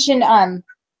did mention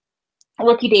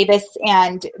Rookie Davis,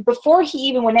 and before he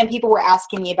even went in, people were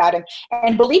asking me about him.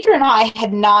 And believe it or not, I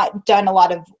had not done a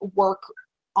lot of work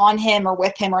on him or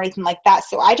with him or anything like that.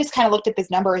 So I just kind of looked up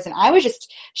his numbers, and I was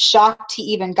just shocked he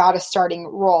even got a starting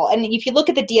role. And if you look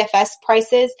at the DFS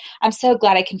prices, I'm so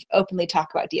glad I can openly talk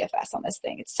about DFS on this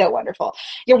thing. It's so wonderful.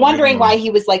 You're wondering why he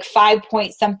was like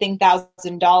 $5,000-something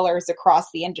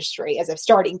across the industry as a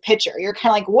starting pitcher. You're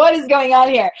kind of like, what is going on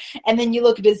here? And then you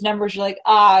look at his numbers, you're like,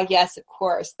 yes, of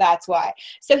course, that's why.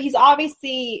 So he's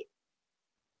obviously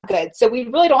good. So we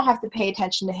really don't have to pay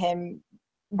attention to him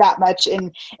that much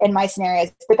in my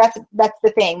scenarios. But that's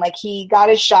the thing. Like, he got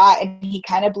his shot and he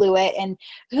kind of blew it. And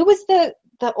who was the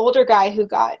older guy who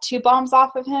got 2 bombs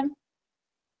off of him?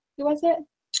 Who was it?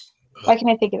 Why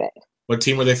can't I think of it? What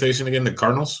team were they facing again? The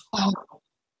Cardinals? Oh,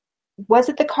 was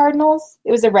it the Cardinals?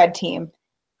 It was a red team.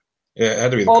 Yeah, it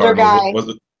had to be the older Cardinals.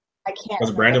 Guy. I can't. Was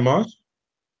it Brandon Moss?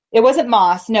 It wasn't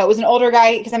Moss. No, it was an older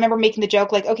guy, because I remember making the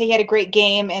joke like, okay, he had a great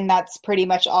game, and that's pretty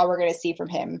much all we're going to see from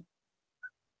him.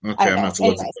 Okay, I'm not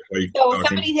to So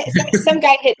some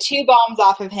guy hit 2 bombs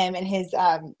off of him in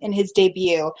his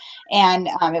debut, and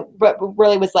it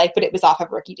really was like, but it was off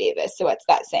of Ricky Davis. So what's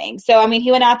that saying? So I mean,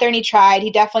 he went out there and he tried. He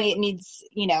definitely needs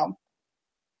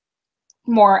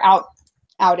more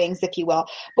outings, if you will.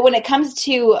 But when it comes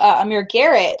to Amir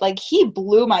Garrett, like, he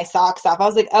blew my socks off. I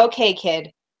was like, okay,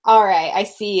 kid. All right, I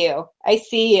see you.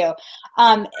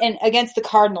 And against the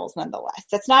Cardinals, nonetheless.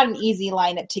 That's not an easy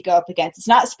lineup to go up against. It's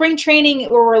not spring training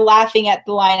where we're laughing at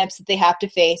the lineups that they have to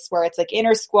face, where it's like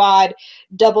inter-squad,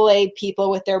 double-A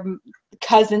people with their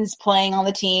cousins playing on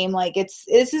the team. Like, this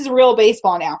is real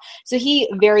baseball now. So he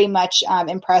very much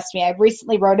impressed me. I've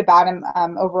recently wrote about him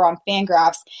over on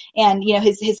Fangraphs, and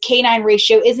his K9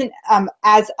 ratio isn't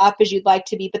as up as you'd like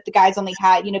to be, but the guy's only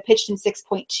had pitched in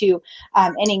 6.2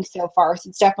 innings so far. So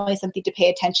it's definitely something to pay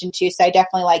attention to. So I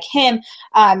definitely like him.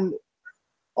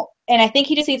 And I think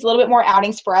he just needs a little bit more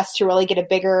outings for us to really get a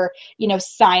bigger,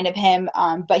 sign of him.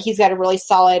 But he's got a really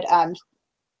solid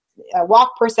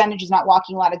walk percentage. He's not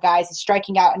walking a lot of guys. He's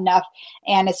striking out enough.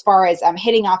 And as far as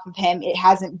hitting off of him,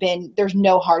 there's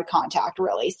no hard contact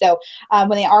really. So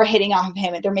when they are hitting off of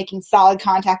him, they're making solid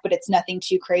contact, but it's nothing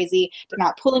too crazy. They're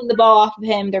not pulling the ball off of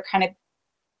him. They're kind of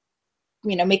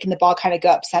making the ball kind of go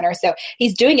up center. So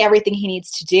he's doing everything he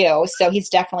needs to do. So he's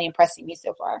definitely impressing me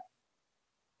so far.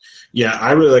 Yeah,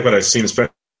 I really like what I've seen,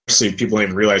 especially people don't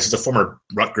even realize he's a former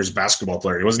Rutgers basketball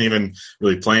player. He wasn't even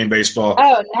really playing baseball.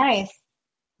 Oh, nice.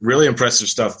 Really impressive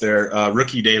stuff there.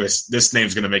 Ricky Davis, this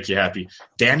name's going to make you happy.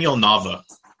 Daniel Nava.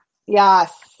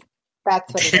 Yes,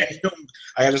 that's what it is.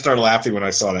 I had to start laughing when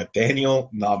I saw that. Daniel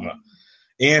Nava.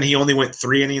 And he only went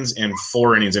 3 innings and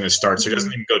 4 innings in his start, so he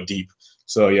doesn't even go deep.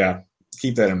 So, yeah,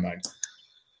 keep that in mind.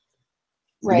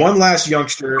 Right. One last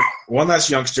youngster,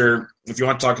 if you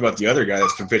want to talk about the other guy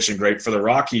that's been pitching great for the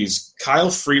Rockies, Kyle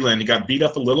Freeland. He got beat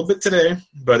up a little bit today,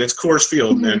 but it's Coors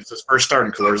Field, and it's his first start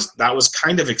in Coors. That was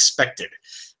kind of expected.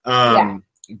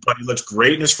 But he looks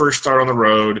great in his first start on the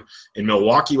road in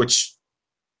Milwaukee, which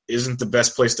isn't the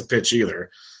best place to pitch either.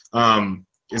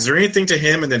 Is there anything to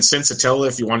him? And then Sensatella,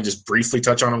 if you want to just briefly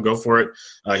touch on him, go for it.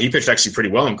 He pitched actually pretty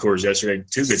well in Coors yesterday.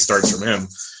 2 good starts from him.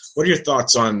 What are your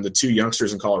thoughts on the 2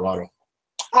 youngsters in Colorado?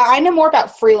 I know more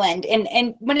about Freeland,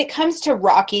 and when it comes to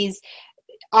Rockies,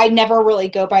 I never really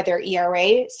go by their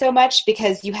ERA so much,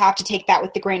 because you have to take that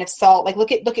with the grain of salt. Like,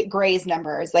 look at Gray's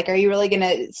numbers. Like, are you really going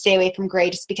to stay away from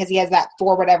Gray just because he has that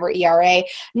 4 whatever ERA?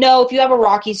 No, if you have a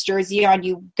Rockies jersey on,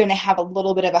 you're going to have a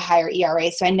little bit of a higher ERA.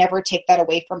 So I never take that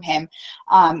away from him,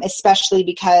 especially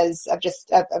because of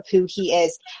of who he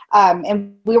is.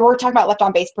 And we were talking about left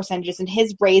on base percentages, and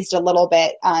his raised a little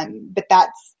bit, but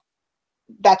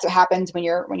that's what happens when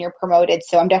you're promoted.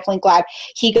 So I'm definitely glad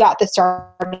he got the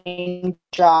starting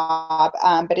job.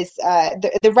 But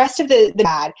the rest of the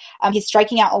bad, he's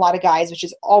striking out a lot of guys, which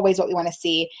is always what we want to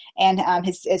see. And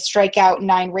his strikeout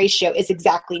 9 ratio is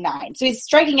exactly 9. So he's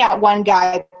striking out 1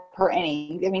 guy per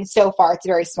inning. I mean, so far it's a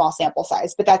very small sample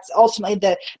size, but that's ultimately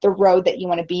the road that you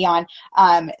want to be on.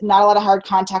 Not a lot of hard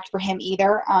contact for him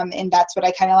either, and that's what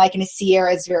I kind of like. And his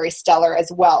Sierra is very stellar as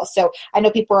well. So I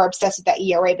know people are obsessed with that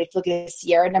ERA, but if you look at the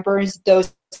Sierra numbers,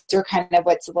 those are kind of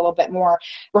what's a little bit more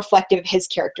reflective of his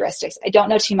characteristics. I don't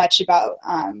know too much about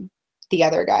the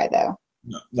other guy, though.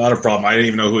 No, not a problem. I didn't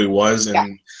even know who he was,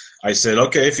 and I said,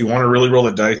 okay, if you want to really roll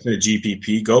the dice in a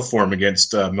GPP, go for him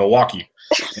against Milwaukee.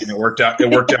 And it worked out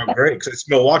great, because it's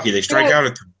Milwaukee. They strike out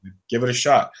at them. Give it a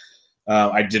shot.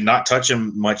 I did not touch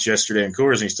him much yesterday in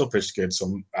Coors, and he still pitched good.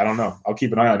 So I don't know. I'll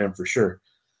keep an eye on him for sure.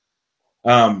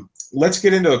 Let's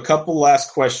get into a couple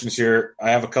last questions here. I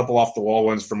have a couple off the wall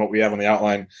ones from what we have on the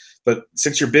outline. But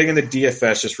since you're big in the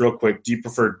DFS, just real quick, do you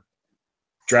prefer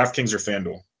DraftKings or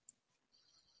FanDuel?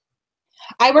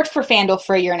 I worked for FanDuel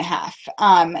for a year and a half.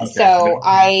 Okay. So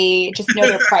I just know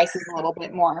their prices a little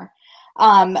bit more.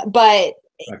 But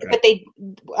they,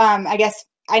 I guess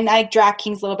I like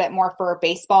DraftKings a little bit more for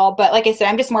baseball. But like I said,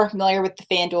 I'm just more familiar with the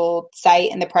FanDuel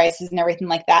site and the prices and everything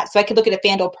like that. So I could look at a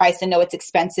FanDuel price and know it's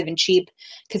expensive and cheap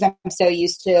because I'm so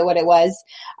used to what it was.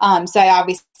 So I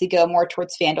obviously go more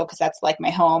towards FanDuel because that's like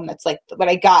my home. That's like what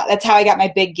I got. That's how I got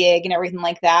my big gig and everything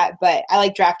like that. But I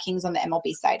like DraftKings on the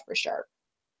MLB side for sure.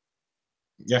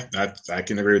 Yeah, I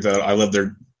can agree with that. I love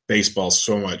their baseball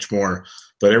so much more.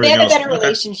 But They everything have a else, better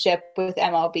relationship with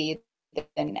MLB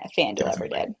than FanDuel ever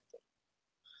did.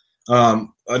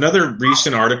 Another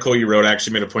recent article you wrote, I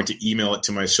actually made a point to email it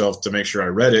to myself to make sure I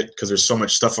read it because there's so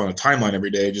much stuff on the timeline every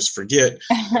day. I just forget.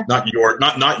 Not yours.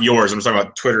 I'm just talking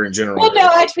about Twitter in general. Well, no,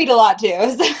 I tweet a lot too.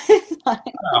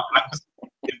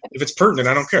 If it's pertinent,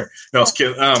 I don't care. No, it's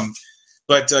kidding.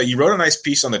 But you wrote a nice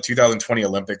piece on the 2020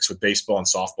 Olympics with baseball and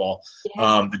softball.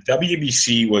 Yeah. The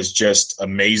WBC was just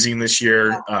amazing this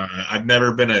year. I've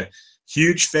never been a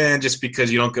huge fan just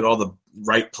because you don't get all the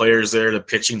right players there. The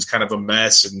pitching's kind of a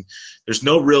mess, and there's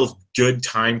no real good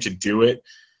time to do it.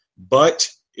 But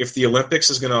if the Olympics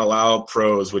is going to allow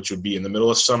pros, which would be in the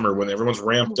middle of summer when everyone's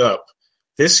ramped up,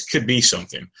 this could be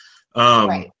something.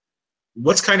 Right.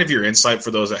 What's kind of your insight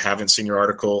for those that haven't seen your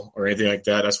article or anything like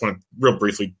that? I just want to real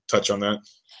briefly touch on that.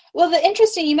 Well,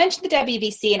 you mentioned the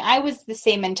WBC, and I was the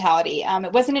same mentality.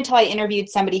 It wasn't until I interviewed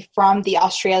somebody from the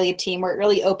Australia team where it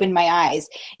really opened my eyes.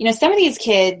 You know, some of these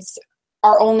kids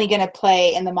are only going to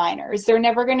play in the minors. They're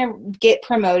never going to get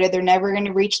promoted. They're never going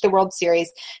to reach the World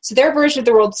Series. So their version of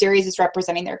the World Series is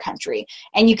representing their country.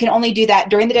 And you can only do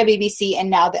that during the WBC and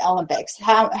now the Olympics.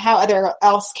 How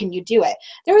else can you do it?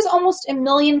 There was almost 1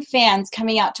 million fans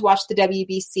coming out to watch the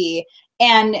WBC.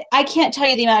 And I can't tell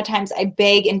you the amount of times I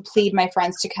beg and plead my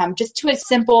friends to come just to a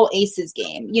simple Aces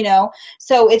game, you know?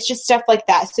 So it's just stuff like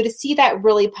that. So to see that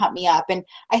really pumped me up. And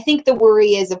I think the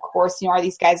worry is, of course, you know, are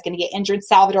these guys going to get injured?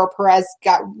 Salvador Perez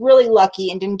got really lucky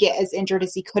and didn't get as injured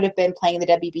as he could have been playing the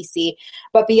WBC.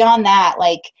 But beyond that,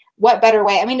 like, what better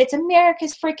way? I mean, it's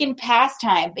America's freaking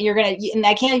pastime. And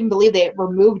I can't even believe they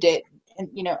removed it,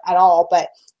 you know, at all. But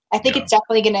I think it's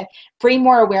definitely going to bring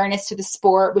more awareness to the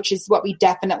sport, which is what we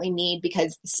definitely need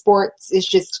because the sports is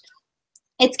just –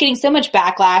 it's getting so much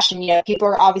backlash. And, you know,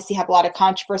 people obviously have a lot of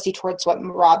controversy towards what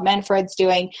Rob Manfred's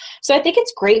doing. So I think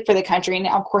it's great for the country. And,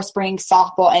 of course, bringing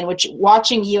softball in, which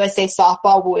watching USA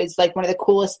softball was like one of the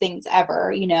coolest things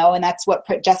ever, you know, and that's what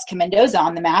put Jessica Mendoza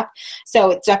on the map. So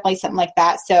it's definitely something like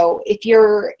that. So if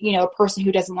you're, you know, a person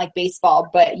who doesn't like baseball,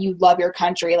 but you love your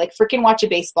country, like freaking watch a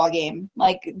baseball game.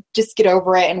 Like just get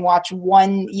over it and watch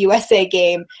one USA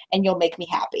game and you'll make me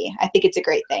happy. I think it's a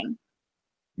great thing.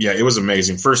 Yeah, it was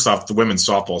amazing. First off, the women's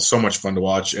softball is so much fun to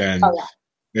watch, and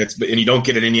and you don't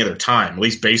get it any other time. At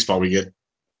least baseball, we get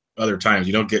other times.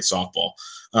 You don't get softball,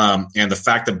 and the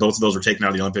fact that both of those were taken out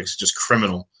of the Olympics is just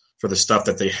criminal for the stuff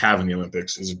that they have in the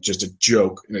Olympics. Is just a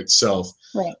joke in itself.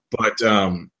 Right. But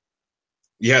the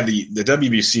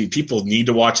WBC, people need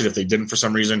to watch it if they didn't for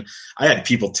some reason. I had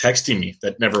people texting me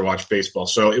that never watched baseball,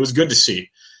 so it was good to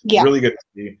see. Yeah, really good to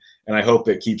see, and I hope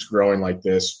it keeps growing like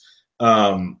this.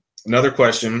 Another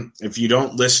question, if you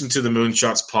don't listen to the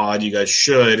Moonshots pod, you guys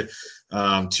should.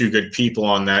 Two good people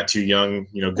on that, two young,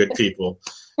 you know, good people.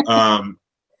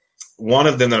 One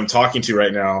of them that I'm talking to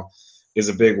right now is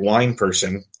a big wine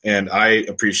person, and I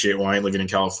appreciate wine living in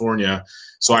California.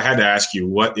 So I had to ask you,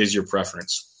 what is your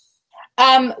preference?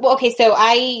 Well, okay, so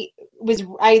I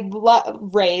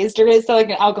raised, or going to sound like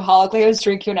an alcoholic, like I was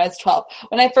drinking when I was 12.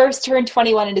 When I first turned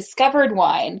 21 and discovered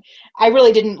wine, I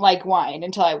really didn't like wine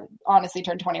until I honestly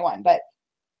turned 21. But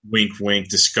wink, wink,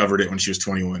 discovered it when she was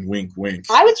 21. Wink, wink.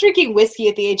 I was drinking whiskey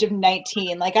at the age of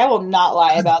 19. Like, I will not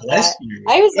lie about that.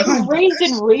 I was raised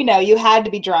in Reno. You had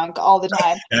to be drunk all the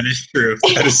time. That is true.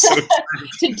 That is so true.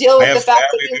 To deal with the fact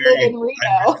that you live in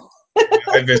Reno.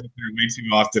 I visit there way too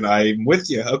often. I'm with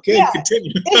you. Okay, yeah,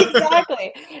 continue.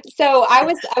 Exactly. So I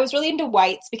was really into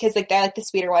whites because like I like the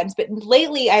sweeter ones. But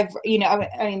lately, I've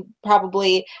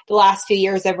probably the last few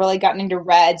years I've really gotten into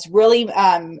reds. Really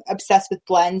obsessed with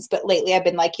blends. But lately, I've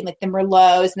been liking like the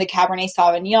Merlots and the Cabernet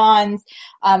Sauvignons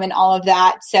and all of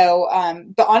that. So,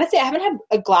 but honestly, I haven't had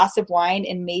a glass of wine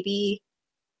in maybe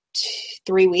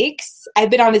 3 weeks. I've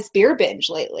been on this beer binge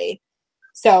lately,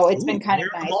 so it's been kind of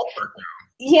nice.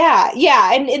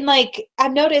 Yeah. And like,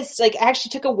 I've noticed, like, I actually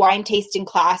took a wine tasting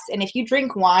class, and if you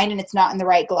drink wine and it's not in the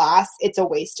right glass, it's a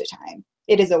waste of time.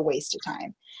 It is a waste of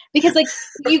time. Because, like,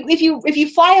 if you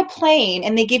fly a plane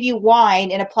and they give you wine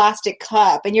in a plastic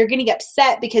cup and you're getting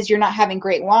upset because you're not having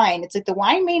great wine, it's like the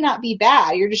wine may not be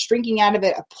bad. You're just drinking out of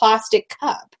a plastic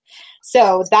cup.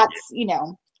 So that's, you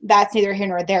know, that's neither here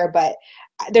nor there, but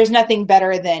there's nothing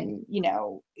better than,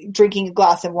 drinking a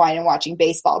glass of wine and watching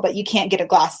baseball, but you can't get a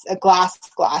glass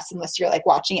unless you're like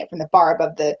watching it from the bar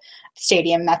above the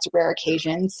stadium. That's a rare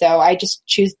occasion. So I just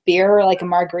choose beer or like a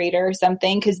margarita or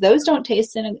something, because those don't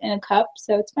taste in a cup.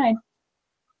 So it's fine.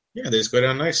 Yeah, they just go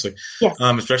down nicely. Yes.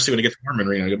 Especially when it gets warm in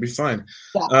Reno, you'll be fine.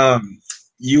 Yeah.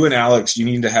 You and Alex, you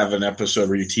need to have an episode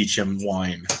where you teach him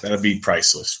wine. That'd be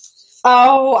priceless.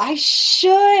 Oh, I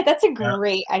should. That's a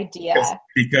great idea.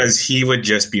 Because he would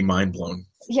just be mind blown.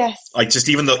 Yes. Like, just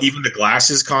even the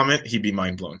glasses comment, he'd be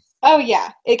mind blown. Oh,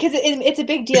 yeah. Because it's a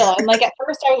big deal. And like at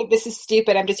first I was like, this is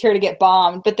stupid. I'm just here to get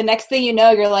bombed. But the next thing you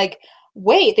know, you're like,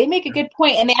 wait, they make a good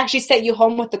point. And they actually sent you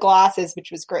home with the glasses,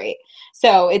 which was great.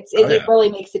 So it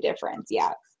really makes a difference.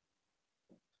 Yeah.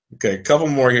 Okay, a couple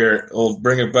more here. We'll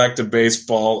bring it back to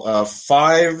baseball.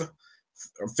 5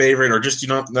 favorite, or just,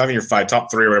 not even your 5, top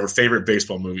 3 or whatever, favorite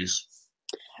baseball movies.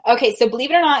 Okay, so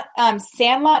believe it or not,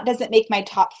 Sandlot doesn't make my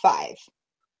top 5.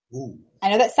 Ooh. I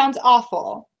know that sounds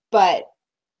awful, but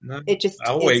it just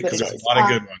I'll wait, because there's a lot of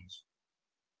good ones.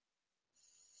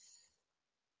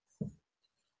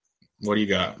 What do you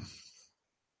got?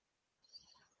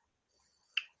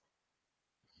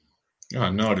 Oh,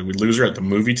 no. Did we lose her at the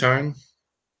movie time?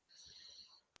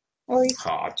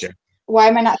 Jeff. Why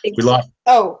am I not thinking? We lost.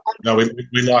 Oh. No, we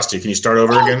lost you. Can you start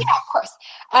over again? Yeah, of course.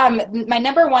 My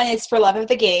number 1 is For Love of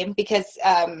the Game, because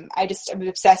I'm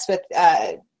obsessed with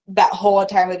that whole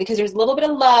entire movie, because there's a little bit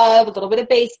of love, a little bit of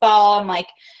baseball, and like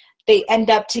they end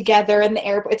up together in the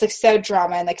airport. It's like so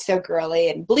drama and like so girly.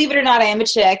 And believe it or not, I am a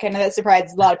chick. I know that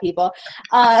surprises a lot of people.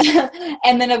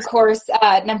 And then of course,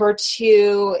 number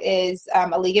 2 is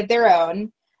A League of Their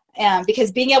Own,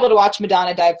 because being able to watch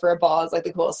Madonna dive for a ball is like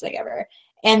the coolest thing ever.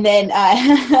 And then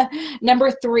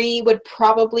number 3 would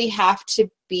probably have to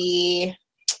be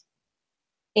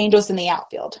Angels in the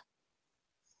Outfield.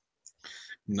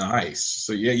 Nice.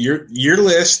 So yeah, your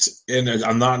list, and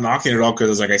I'm not knocking it all,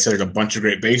 because like I said, there's a bunch of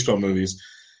great baseball movies,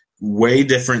 way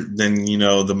different than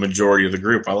the majority of the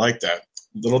group. I like that. A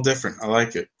little different. I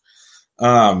like it.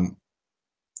 Now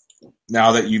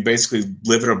that you basically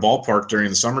live at a ballpark during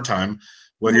the summertime,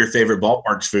 what are your favorite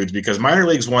ballpark foods? Because minor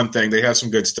league's one thing, they have some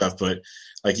good stuff, but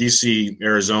like you see,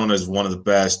 Arizona is one of the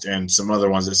best, and some other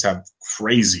ones that just have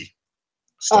crazy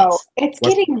stuff. Oh, it's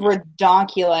getting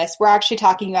redonkulous. We're actually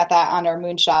talking about that on our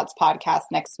Moonshots podcast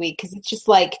next week, because it's just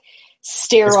like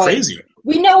steroids. It's crazy.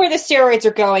 We know where the steroids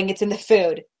are going. It's in the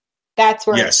food. That's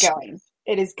where it's going.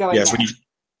 It is going. Yes,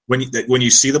 when you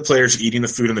see the players eating the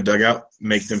food in the dugout,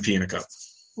 make them pee in a cup.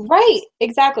 Right,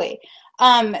 exactly.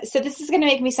 So this is going to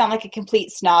make me sound like a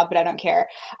complete snob, but I don't care.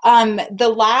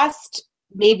 The last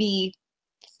maybe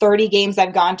 30 games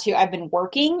I've gone to, I've been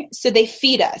working, so they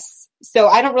feed us. So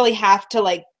I don't really have to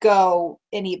like go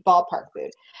and eat ballpark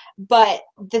food. But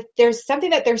there's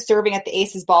something that they're serving at the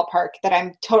Aces ballpark that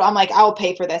I'm like, I will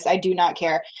pay for this. I do not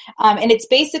care. And it's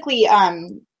basically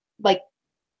like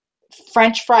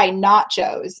French fry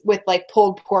nachos with like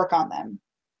pulled pork on them.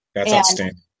 That's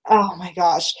outstanding. Oh my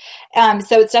gosh.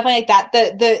 So it's definitely like that.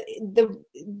 The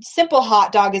simple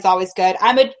hot dog is always good.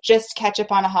 I'm a just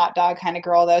ketchup on a hot dog kind of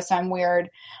girl though, so I'm weird.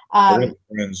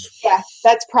 Yeah,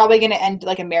 that's probably going to end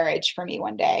like a marriage for me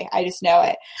one day. I just know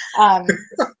it.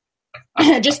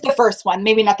 Just the first one,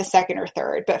 maybe not the second or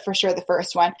third, but for sure the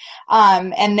first one.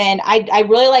 And then I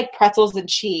really like pretzels and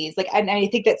cheese. Like, I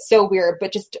think that's so weird,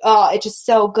 but it's just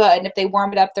so good. And if they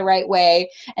warm it up the right way,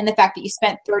 and the fact that you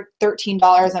spent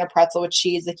 $13 on a pretzel with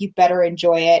cheese, like you better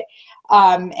enjoy it.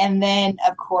 And then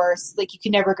of course, like you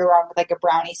can never go wrong with like a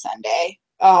brownie sundae.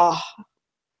 Oh,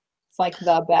 it's like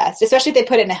the best, especially if they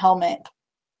put it in a helmet.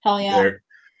 Hell yeah.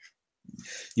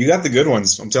 You got the good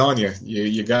ones. I'm telling you,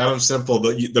 you got them simple.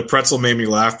 The pretzel made me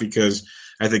laugh because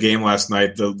at the game last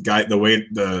night,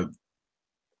 the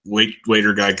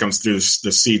waiter guy comes through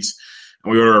the seats,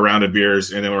 and we order a round of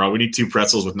beers, and then we need 2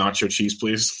 pretzels with nacho cheese,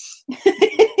 please.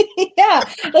 Yeah,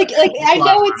 like I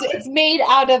know it's made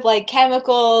out of like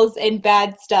chemicals and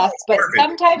bad stuff, but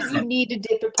sometimes you need to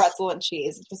dip a pretzel in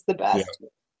cheese. It's just the best. Yeah.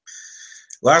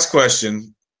 Last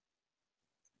question.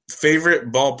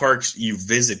 Favorite ballparks you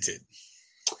visited?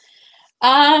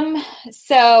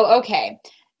 So, okay.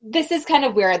 This is kind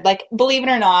of weird. Like, believe it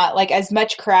or not, like as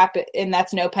much crap, and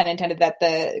that's no pun intended, that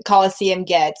the Coliseum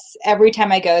gets, every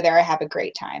time I go there, I have a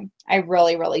great time. I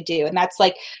really, really do. And that's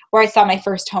like where I saw my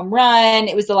first home run.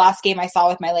 It was the last game I saw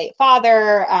with my late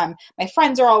father. My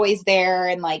friends are always there.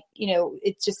 And like,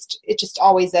 it's just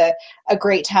always a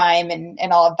great time and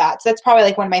all of that. So that's probably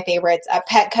like one of my favorites.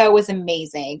 Petco was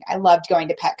amazing. I loved going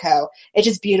to Petco. It's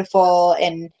just beautiful,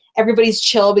 and everybody's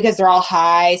chill because they're all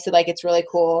high. So like, it's really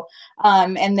cool.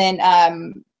 And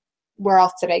then, where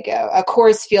else did I go?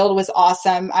 Coors Field was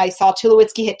awesome. I saw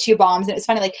Tulowitzki hit 2 bombs, and it was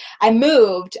funny. Like, I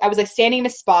moved. I was like standing in a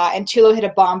spot, and Tulo hit a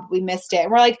bomb, but we missed it.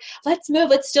 And we're like, let's move.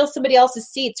 Let's steal somebody else's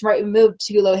seats. Right, we moved.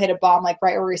 Tulo hit a bomb like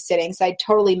right where we were sitting, so I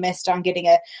totally missed on getting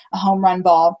a home run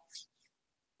ball.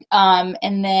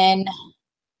 And then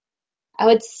I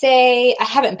would say I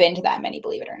haven't been to that many,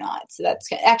 believe it or not. So that's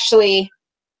actually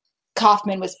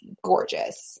Kauffman was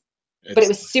gorgeous. But it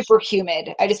was super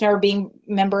humid. I just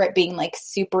remember it being like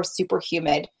super, super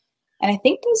humid. And I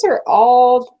think that's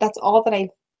all that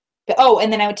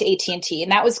and then I went to AT&T,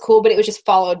 and that was cool, but it was just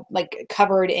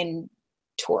covered in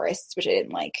tourists, which I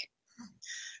didn't like.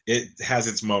 It has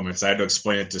its moments. I had to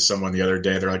explain it to someone the other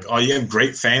day. They're like, oh, you have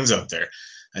great fans out there.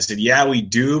 I said, yeah, we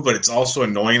do, but it's also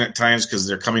annoying at times because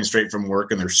they're coming straight from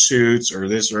work in their suits or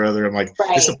this or other. I'm like,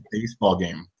 right. It's a baseball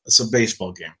game. It's a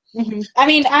baseball game. Mm-hmm. I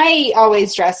mean, I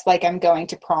always dress like I'm going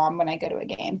to prom when I go to a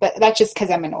game, but that's just because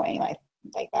I'm annoying like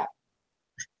that.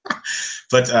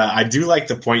 But I do like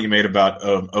the point you made about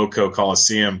Oko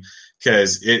Coliseum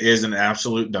because it is an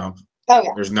absolute dump. Oh,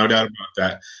 yeah. There's no doubt about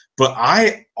that. But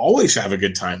I always have a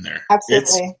good time there.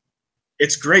 Absolutely.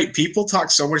 It's great. People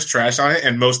talk so much trash on it,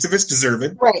 and most of it's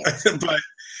deserved. Right.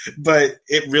 but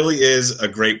it really is a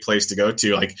great place to go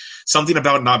to. Like, something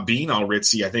about not being all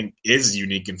ritzy, I think, is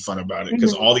unique and fun about it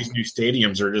because all these new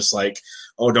stadiums are just like,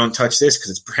 oh, don't touch this because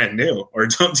it's brand new, or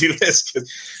don't do this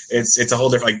because it's a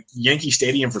whole different. Like, Yankee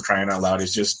Stadium, for crying out loud,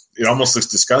 is just, it almost looks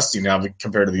disgusting now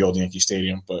compared to the old Yankee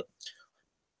Stadium. But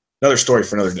another story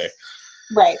for another day.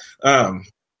 Right.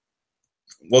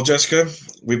 Well, Jessica,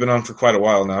 we've been on for quite a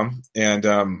while now, and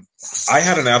I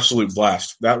had an absolute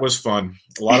blast. That was fun,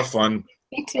 a lot of fun.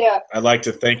 Me too. I'd like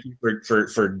to thank you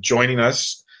for joining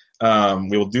us.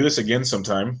 We will do this again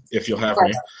sometime if you'll have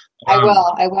me. I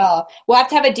will. We'll have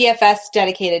to have a DFS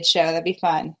dedicated show. That'd be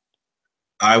fun.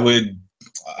 I'm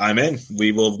in.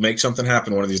 We will make something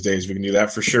happen one of these days. We can do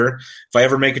that for sure. If I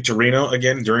ever make it to Reno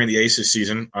again during the Aces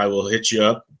season, I will hit you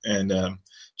up and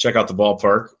check out the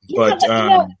ballpark. Yeah,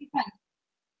 but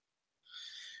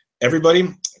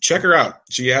everybody, check her out.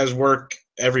 She has work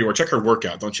everywhere. Check her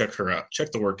workout. Don't check her out.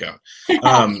 Check the workout.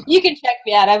 You can check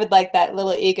me out. I would like that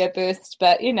little ego boost,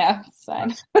 but it's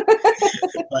fine. But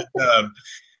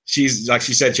she's, like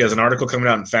she said, she has an article coming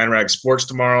out in FanRag Sports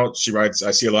tomorrow. She writes,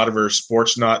 I see a lot of her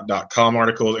sportsnot.com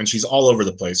articles, and she's all over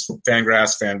the place.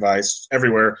 Fangraphs, FanVice,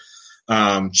 everywhere.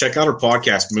 Check out her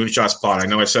podcast, Moonshots Pod. I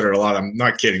know I said it a lot. I'm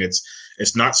not kidding.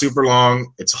 It's not super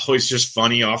long. It's always just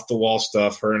funny, off the wall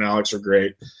stuff. Her and Alex are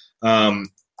great.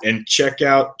 And check her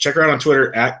out on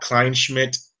Twitter at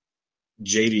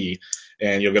KleinschmidtJD,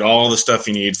 and you'll get all the stuff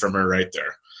you need from her right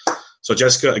there. So,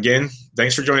 Jessica, again,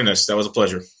 thanks for joining us. That was a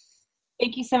pleasure.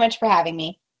 Thank you so much for having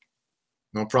me.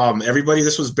 No problem. Everybody,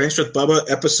 this was Benched with Bubba,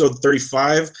 episode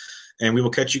 35, and we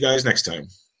will catch you guys next time.